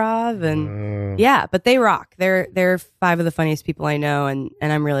the improv, and yeah, but they rock. They're 5 of the funniest people I know, and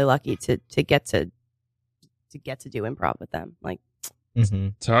I'm really lucky to get to do improv with them. Like,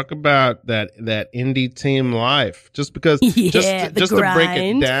 talk about that indie team life. Just because, Yeah, just to break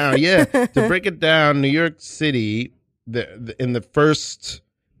it down, to break it down, New York City, in the first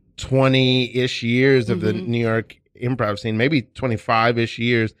 20-ish years of the New York improv scene, maybe 25-ish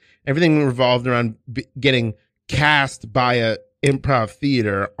years, everything revolved around getting cast by a improv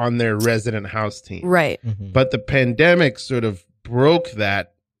theater on their resident house team. right. But the pandemic sort of broke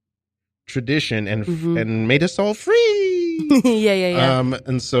that tradition and made us all free. yeah.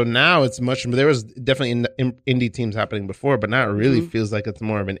 And so now it's much more. There was definitely indie teams happening before, but now it really feels like it's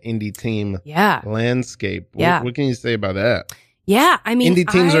more of an indie team landscape. Yeah. What can you say about that? Yeah, I mean,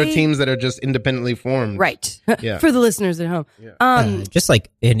 Indie teams are teams that are just independently formed. right. Yeah. For the listeners at home. Just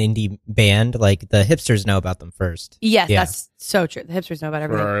like an indie band, like the hipsters know about them first. Yes, that's so true. The hipsters know about For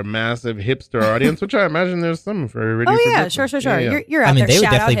everything. our massive hipster audience, which I imagine there's some for everybody. Oh yeah, sure. Yeah. You're out I mean, there. they would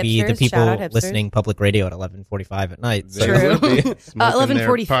Shout out definitely be the hipsters, shout out people hipsters. listening public radio at 11:45 at night. So. They would be smoking their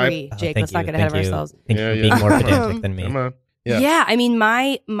 11:43. pipe. Jake, Thank let's not you, get ahead of thank you. ourselves. Thank you Yeah, for yeah. being more pedantic than me. Come on. Yeah, I mean,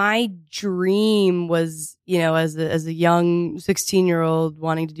 my dream was, as a young 16-year-old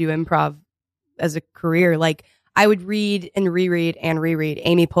wanting to do improv as a career. Like, I would read and reread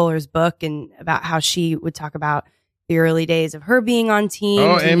Amy Poehler's book, and about how she would talk about the early days of her being on teams.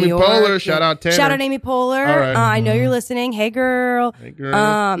 Oh, in Amy New York. Poehler, shout out Tanner. Shout out Amy Poehler. All right. I know you're listening. Hey, girl. Hey,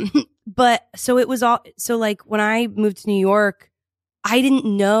 girl. But so it was all. So like when I moved to New York, I didn't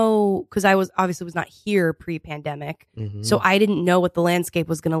know, because I was not here pre-pandemic, so I didn't know what the landscape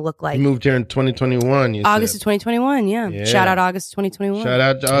was going to look like. You moved here in 2021. You August said. of 2021, yeah. Shout out August 2021. Shout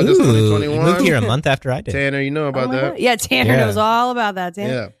out to August Ooh, 2021. you moved here a month after I did. Tanner, you know Oh about my that? God. Yeah, Tanner Yeah. knows all about that.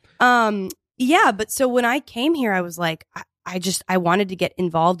 Tanner. Yeah. Yeah, but so when I came here, I was like, I wanted to get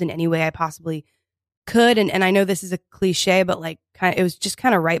involved in any way I possibly could, and I know this is a cliche, but like, it was just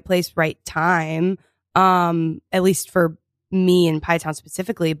kind of right place, right time. At least for me and Pie Town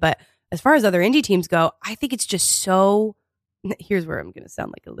specifically, but as far as other indie teams go, I think it's just so. Here's where I'm going to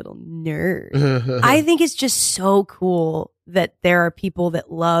sound like a little nerd. I think it's just so cool that there are people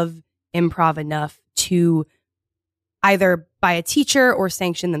that love improv enough to either buy a teacher or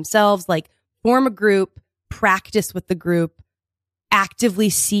sanction themselves, like form a group, practice with the group, actively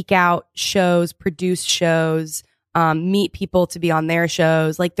seek out shows, produce shows, meet people to be on their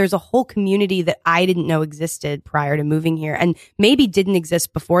shows. Like, there's a whole community that I didn't know existed prior to moving here, and maybe didn't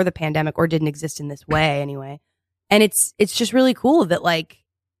exist before the pandemic, or didn't exist in this way anyway. And it's just really cool that, like,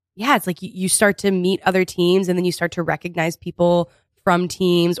 yeah, it's like you start to meet other teams, and then you start to recognize people from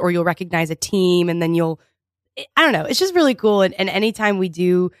teams, or you'll recognize a team, and then I don't know. It's just really cool. And anytime we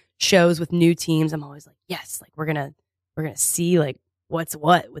do shows with new teams, I'm always like, yes, like we're gonna see like what's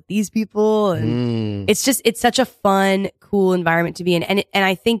what with these people. And it's such a fun, cool environment to be in. And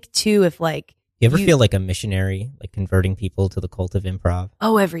I think too, if like, you ever feel like a missionary, like converting people to the cult of improv?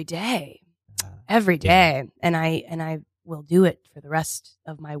 Oh, every day. Every day. And I will do it for the rest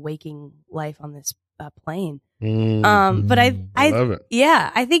of my waking life on this plane. But I love it.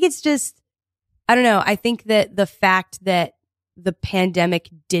 Yeah, I think it's just, I don't know. I think that the fact that the pandemic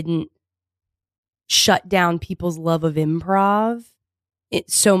didn't shut down people's love of improv,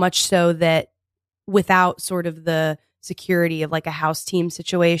 it so much so that without sort of the security of like a house team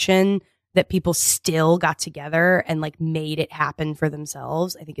situation, that people still got together and like made it happen for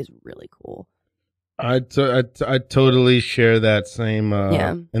themselves, I think is really cool. I totally share that same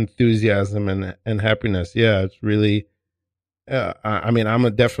enthusiasm and happiness. Yeah, it's really. I mean, I'm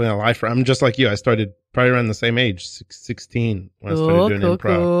definitely a lifer. I'm just like you. I started probably around the same age, 16, when I started doing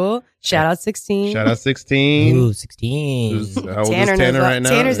improv. Cool. Shout out 16. Shout out 16. Ooh, 16. How old is Tanner right now?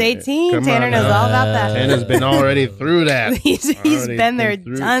 Tanner's 18. Tanner knows all about that. Tanner's been already through that. he's been there,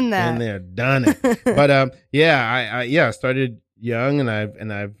 done that. Been there, done it. But I started young,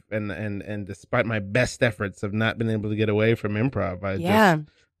 and despite my best efforts, have not been able to get away from improv.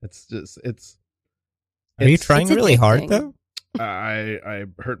 It's. Are you trying really hard though? I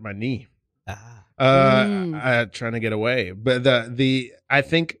hurt my knee. Trying to get away, but I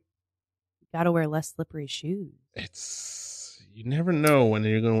think gotta wear less slippery shoes. You never know when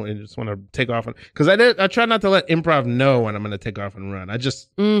you're going. You just want to take off, because I try not to let improv know when I'm going to take off and run. I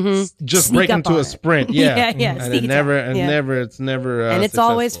just break into a sprint. Yeah, and it's never, it's never, and it's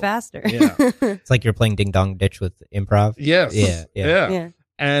always faster. Yeah, it's like you're playing ding dong ditch with improv. Yes, yeah.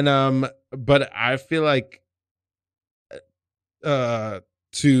 And but I feel like.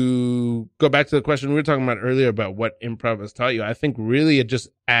 To go back to the question we were talking about earlier about what improv has taught you, I think really it just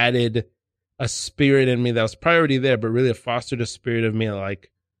added a spirit in me that was probably already there, but really it fostered a spirit of me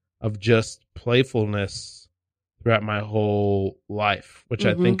of just playfulness throughout my whole life, which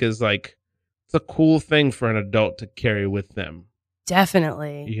I think is like, it's a cool thing for an adult to carry with them.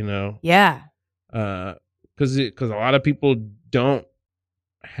 Definitely. You know? Yeah. Because a lot of people don't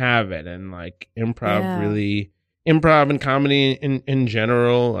have it, and like improv and comedy in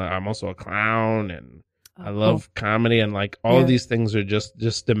general. I'm also a clown, and I love comedy, and like all of these things are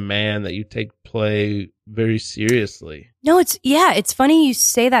just demand that you take play very seriously. No, it's funny you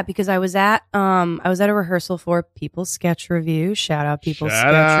say that, because I was at a rehearsal for People's Sketch Review. Shout out People's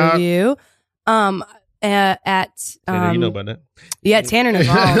Sketch Review. Tanner, you know about that? Yeah, Tanner knows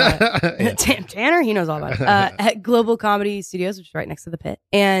all about it. Tanner, he knows all about it. At Global Comedy Studios, which is right next to the Pit,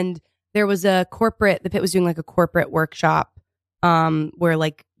 and there was the Pit was doing like a corporate workshop where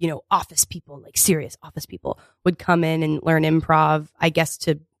like, you know, office people, like serious office people, would come in and learn improv, I guess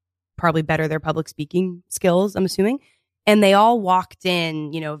to probably better their public speaking skills, I'm assuming. And they all walked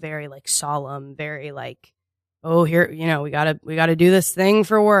in, you know, very like solemn, very like, oh, here, you know, we gotta do this thing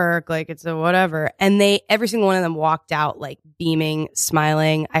for work, like it's a whatever. And every single one of them walked out like beaming,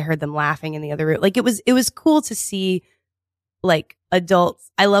 smiling. I heard them laughing in the other room. Like it was cool to see like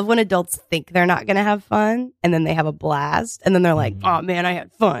adults. I love when adults think they're not going to have fun and then they have a blast and then they're like, oh man, I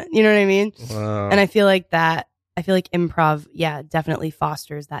had fun. You know what I mean? Wow. And I feel like improv, definitely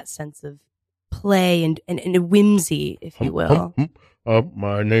fosters that sense of play and whimsy, if you will.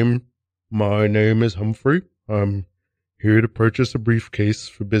 My name is Humphrey. I'm here to purchase a briefcase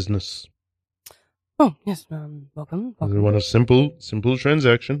for business. Oh, yes. Welcome. I want a simple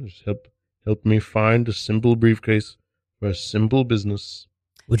transaction. Just help me find a simple briefcase for a simple business.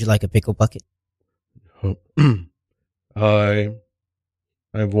 Would you like a pickle bucket? I've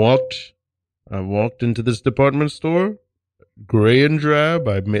walked into this department store, gray and drab.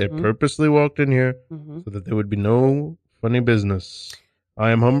 I purposely walked in here so that there would be no funny business. I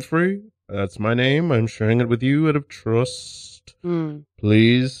am Humphrey. That's my name. I'm sharing it with you out of trust.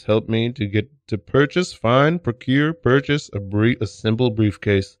 Please help me to get to purchase a simple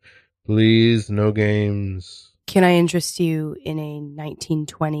briefcase. Please, no games. Can I interest you in a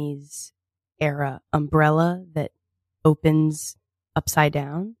 1920s era umbrella that opens upside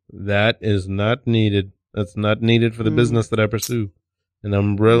down? That is not needed. That's not needed for the business that I pursue. An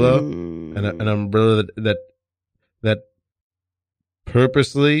umbrella, an umbrella that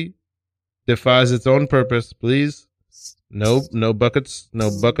purposely defies its own purpose. Please, no buckets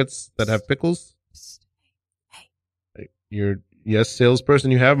that have pickles. Yes,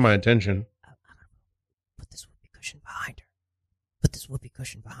 salesperson, you have my attention. Put this whoopee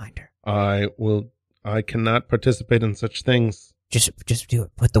cushion behind her. I cannot participate in such things. Just do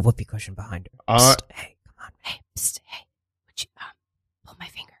it. Put the whoopee cushion behind her. Hey, come on. Hey, would you pull my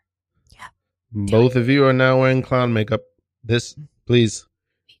finger? Yeah. Both of you are now wearing clown makeup. Please Please.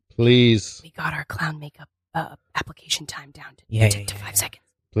 Please. We got our clown makeup application time down to 5 seconds.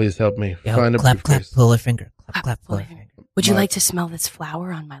 Please help me. Yo, Find a clap, briefcase. pull a finger. Clap, pull a finger. Would you like to smell this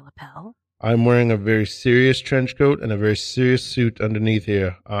flower on my lapel? I'm wearing a very serious trench coat and a very serious suit underneath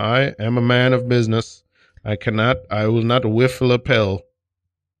here. I am a man of business. I will not whiff a lapel.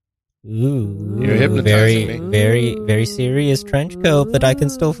 Ooh, you're hypnotizing me. Very, very serious trench coat that I can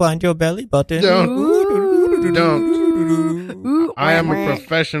still find your belly button. Don't. I am a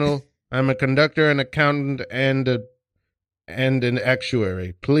professional. I'm a conductor, an accountant, and an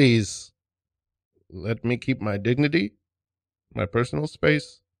actuary. Please let me keep my dignity, my personal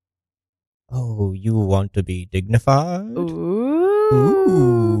space. Oh, you want to be dignified?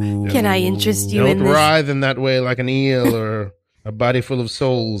 Ooh. Can I interest you in this? Don't writhe in that way like an eel or a body full of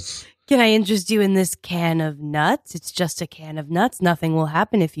souls. Can I interest you in this can of nuts? It's just a can of nuts. Nothing will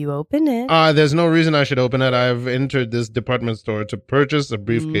happen if you open it. There's no reason I should open it. I've entered this department store to purchase a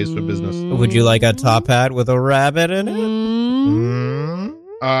briefcase for business. Would you like a top hat with a rabbit in it?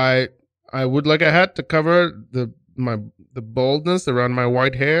 I would like a hat to cover the baldness around my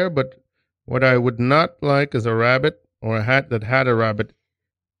white hair, but what I would not like is a rabbit or a hat that had a rabbit.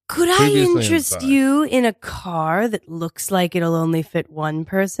 Could I interest you in a car that looks like it'll only fit one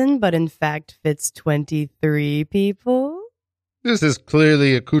person, but in fact fits 23 people? This is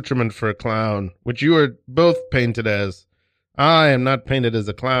clearly accoutrement for a clown, which you are both painted as. I am not painted as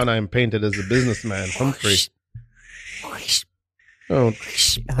a clown. I am painted as a businessman, Humphrey. Oh,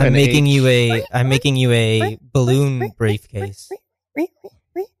 I'm making you a balloon briefcase.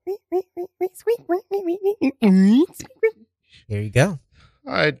 Here you go.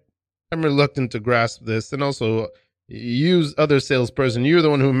 I'm reluctant to grasp this, and also use other salesperson. You're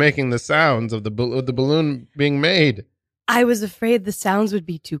the one who's making the sounds of the balloon being made. I was afraid the sounds would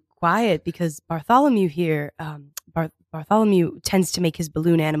be too quiet because Bartholomew here, Bartholomew tends to make his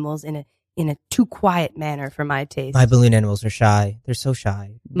balloon animals in a too quiet manner for my taste. My balloon animals are shy. They're so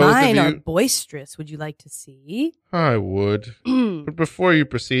shy. Mine are boisterous. Would you like to see? I would. But before you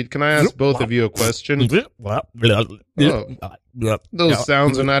proceed, can I ask both of you a question? Those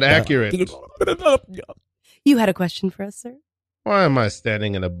sounds are not accurate. You had a question for us, sir? Why am I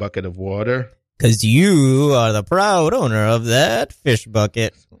standing in a bucket of water? Because you are the proud owner of that fish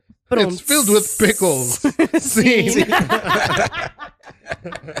bucket. It's filled with pickles. See?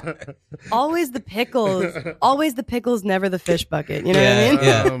 Always the pickles, never the fish bucket. You know what I mean?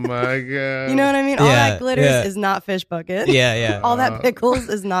 Yeah. Oh my God. You know what I mean? All that glitters is not fish bucket. Yeah. All that pickles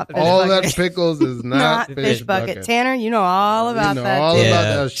is not fish bucket. All that pickles is not fish bucket. Tanner, you know all about that. All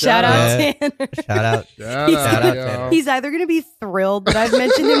about that. Shout out Tanner. Shout out Tanner. He's either going to be thrilled that I've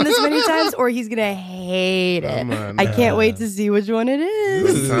mentioned him this many times or he's going to hate it. I can't wait to see which one it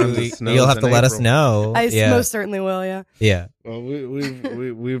is. You'll have to let us know. I most certainly will, yeah. Yeah. Well, we've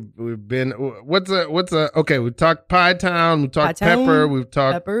been okay. We've talked Pie Town, we've talked Pepper, we've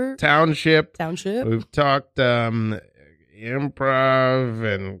talked Township, we've talked improv,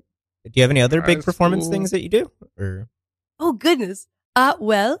 and do you have any other big performance things that you do? Or oh goodness,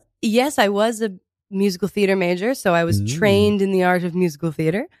 well, yes, I was a musical theater major, so I was trained in the art of musical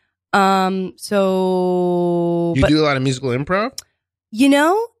theater. So you do a lot of musical improv. You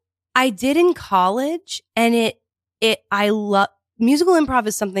know, I did in college, and I love musical improv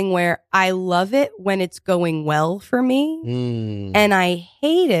is something where I love it when it's going well for me, and I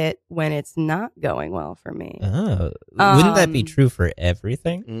hate it when it's not going well for me. Oh, wouldn't that be true for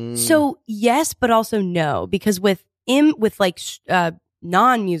everything? So yes, but also no, because with non-musical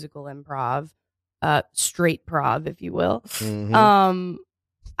improv, straight prov, if you will,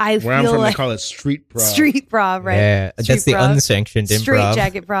 I feel I'm from, like they call it street prov. Street prov, right? Yeah, street that's the prov. unsanctioned improv. Straight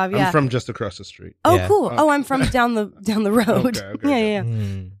jacket prov, yeah. I'm from just across the street. Oh, Yeah. cool. Oh, I'm from down the road. Okay. Yeah.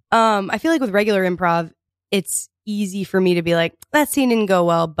 Mm. I feel like with regular improv, it's easy for me to be like, that scene didn't go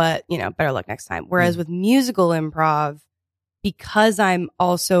well, but better luck next time. Whereas with musical improv, because I'm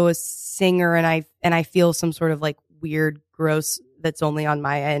also a singer and I feel some sort of like weird, gross, that's only on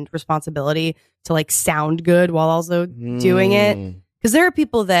my end responsibility to like sound good while also doing it. Because there are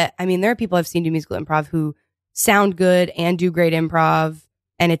people I've seen do musical improv who sound good and do great improv,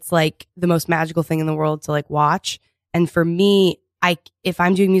 and it's like the most magical thing in the world to like watch. And for me, if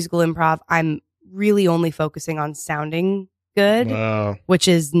I'm doing musical improv, I'm really only focusing on sounding good, which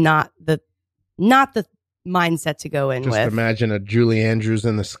is not the mindset to go in with. Just imagine a Julie Andrews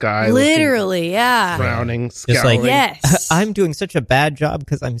in the sky. Literally, yeah. Frowning, Just like, scowling. Yes. I'm doing such a bad job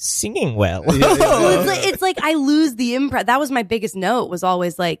because I'm singing well. Well, it's like I lose the improv. That was my biggest note, was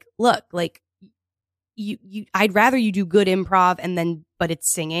always like, look, like I'd rather you do good improv but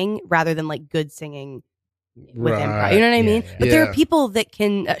it's singing rather than like good singing with improv. You know what I mean? But there are people that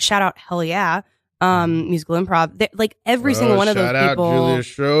can shout out hell yeah. Musical improv. Like every single one of those people. Shout out Julia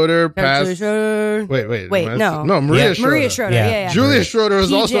Schroeder. Wait. No, Maria Schroeder. Maria Schroeder. Yeah. Julia Schroeder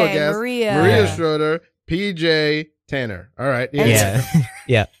is PJ, also a guest. Maria Schroeder. PJ Tanner. All right.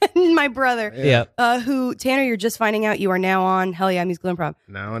 Yeah. My brother. Yeah. Who, Tanner, you're just finding out you are now on Hell Yeah Musical Improv.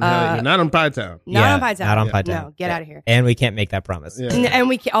 Now on Hell Yeah. You're not on Pie Town. Not on Pie Town. Not on Pie Town. No, get out of here. And we can't make that promise. Yeah. And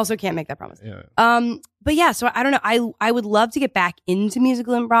we also can't make that promise. Yeah. But yeah, so I don't know. I would love to get back into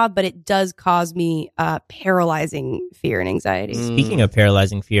musical improv, but it does cause me paralyzing fear and anxiety. Speaking of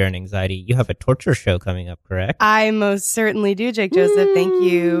paralyzing fear and anxiety, you have a torture show coming up, correct? I most certainly do, Jake Joseph. Thank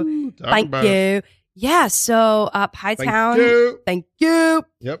you. Thank you. Yeah, so Pie Town. Thank you.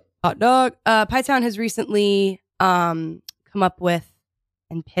 Yep. Hot dog. Pie Town has recently come up with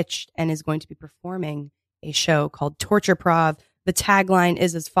and pitched and is going to be performing a show called Torture Prov. The tagline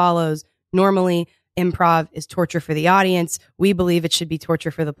is as follows: normally, improv is torture for the audience. We believe it should be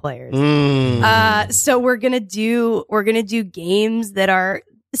torture for the players. So we're gonna do games that are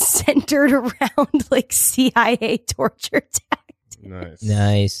centered around like CIA torture tactics. Nice.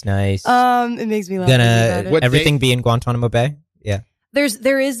 It makes me laugh. Gonna everything be in Guantanamo Bay? Yeah.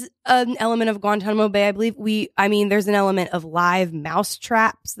 There is an element of Guantanamo Bay, I believe. There's an element of live mouse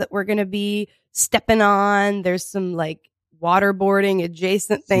traps that we're gonna be stepping on. There's some like waterboarding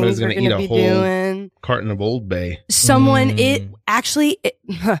adjacent things we're going to be doing. Carton of Old Bay.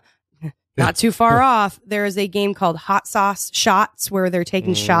 Not too far off. There is a game called Hot Sauce Shots where they're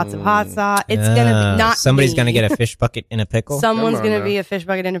taking shots of hot sauce. It's going to be not somebody's going to get a fish bucket in a pickle. Someone's going to be a fish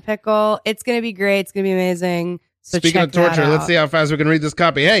bucket in a pickle. It's going to be great. It's going to be amazing. So speaking of torture, let's see how fast we can read this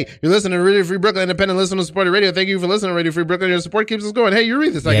copy. Hey, you're listening to Radio Free Brooklyn, independent listener supported radio. Thank you for listening to Radio Free Brooklyn. Your support keeps us going. Hey, you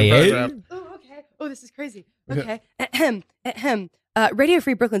read the second paragraph. Oh, okay. Oh, this is crazy. Okay. Radio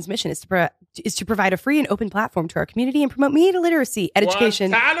Free Brooklyn's mission is to provide a free and open platform to our community and promote media literacy,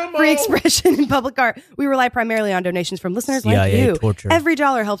 education, free expression, and public art. We rely primarily on donations from listeners like you. Torture. Every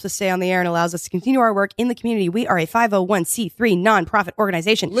dollar helps us stay on the air and allows us to continue our work in the community. We are a 501c3 nonprofit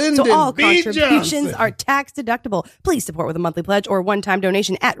organization, so all contributions are tax deductible. Please support with a monthly pledge or one-time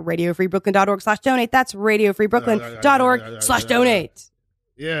donation at radiofreebrooklyn.org/donate. That's radiofreebrooklyn.org/donate.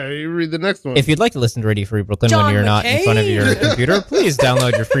 Yeah, you read the next one. If you'd like to listen to Radio Free Brooklyn when you're not in front of your computer, please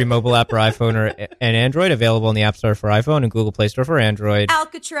download your free mobile app for iPhone and Android, available in the App Store for iPhone and Google Play Store for Android.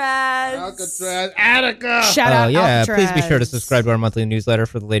 Alcatraz, Attica. Shout out Alcatraz. Please be sure to subscribe to our monthly newsletter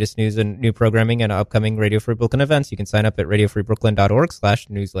for the latest news and new programming and upcoming Radio Free Brooklyn events. You can sign up at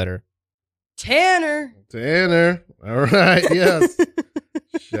radiofreebrooklyn.org/newsletter. Tanner. All right, yes.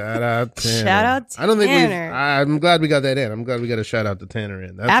 Shout out Tanner. I don't think I'm glad we got that in. I'm glad we got a shout out to Tanner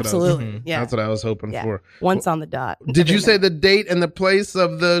in. Absolutely. That's what I was hoping for. Once on the dot. Did you say the date and the place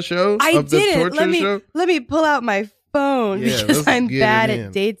of the show? I didn't. Let me pull out my phone because I'm bad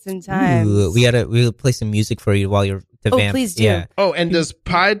at dates and times. Ooh, we'll play some music for you while you're vamp. Please do. Yeah. Oh, and does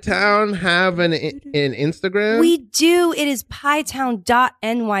Pie Town have an Instagram? We do. It is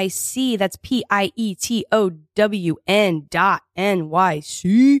pietown.nyc. That's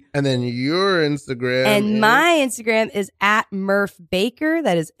PIETOWN.NYC. And then your Instagram. And my Instagram is at Murph Baker.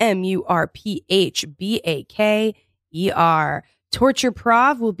 That is MURPHBAKER. Torture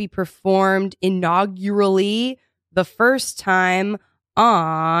Prov will be performed inaugurally the first time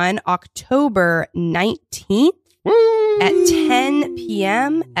on October 19th. Woo! At 10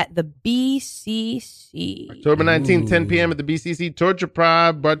 p.m. at the BCC. October 19th, 10 p.m. at the BCC. Torture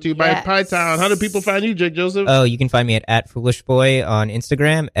Prov, brought to you by Pie Town. How do people find you, Jake Joseph? Oh, you can find me at FoolishBoy on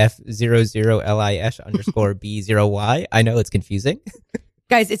Instagram, F00LIS_B0Y. I know it's confusing.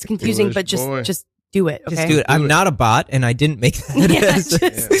 Guys, it's confusing, but just do it, okay? Just do it. I'm not a bot, and I didn't make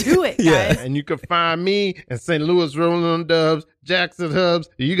that. Do it, guys. Yeah. And you can find me in St. Louis, Rolling on Dubs, Jackson Hubs.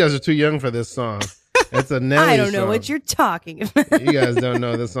 You guys are too young for this song. It's a Nelly I don't know song. what you're talking about. You guys don't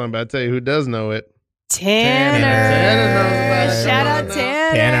know this song, but I tell you who does know it. Tanner knows about it. Shout out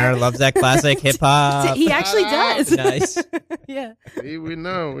Tanner. Tanner loves that classic hip hop. He actually does. Nice. Yeah. See, we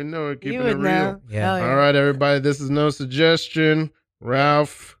know. We're keeping You it would real. know. Yeah. Oh, All right, everybody. This is No Suggestion.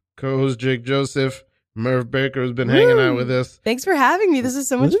 Ralph, co-host Jake Joseph, Murph Baker has been hanging out with us. Thanks for having me. This is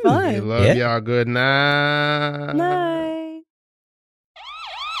so much fun. We love y'all. Good night. Night.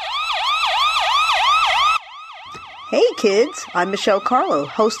 Hey kids, I'm Michelle Carlo,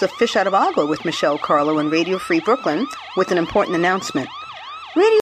 host of Fish Out of Agua with Michelle Carlo on Radio Free Brooklyn, with an important announcement. Radio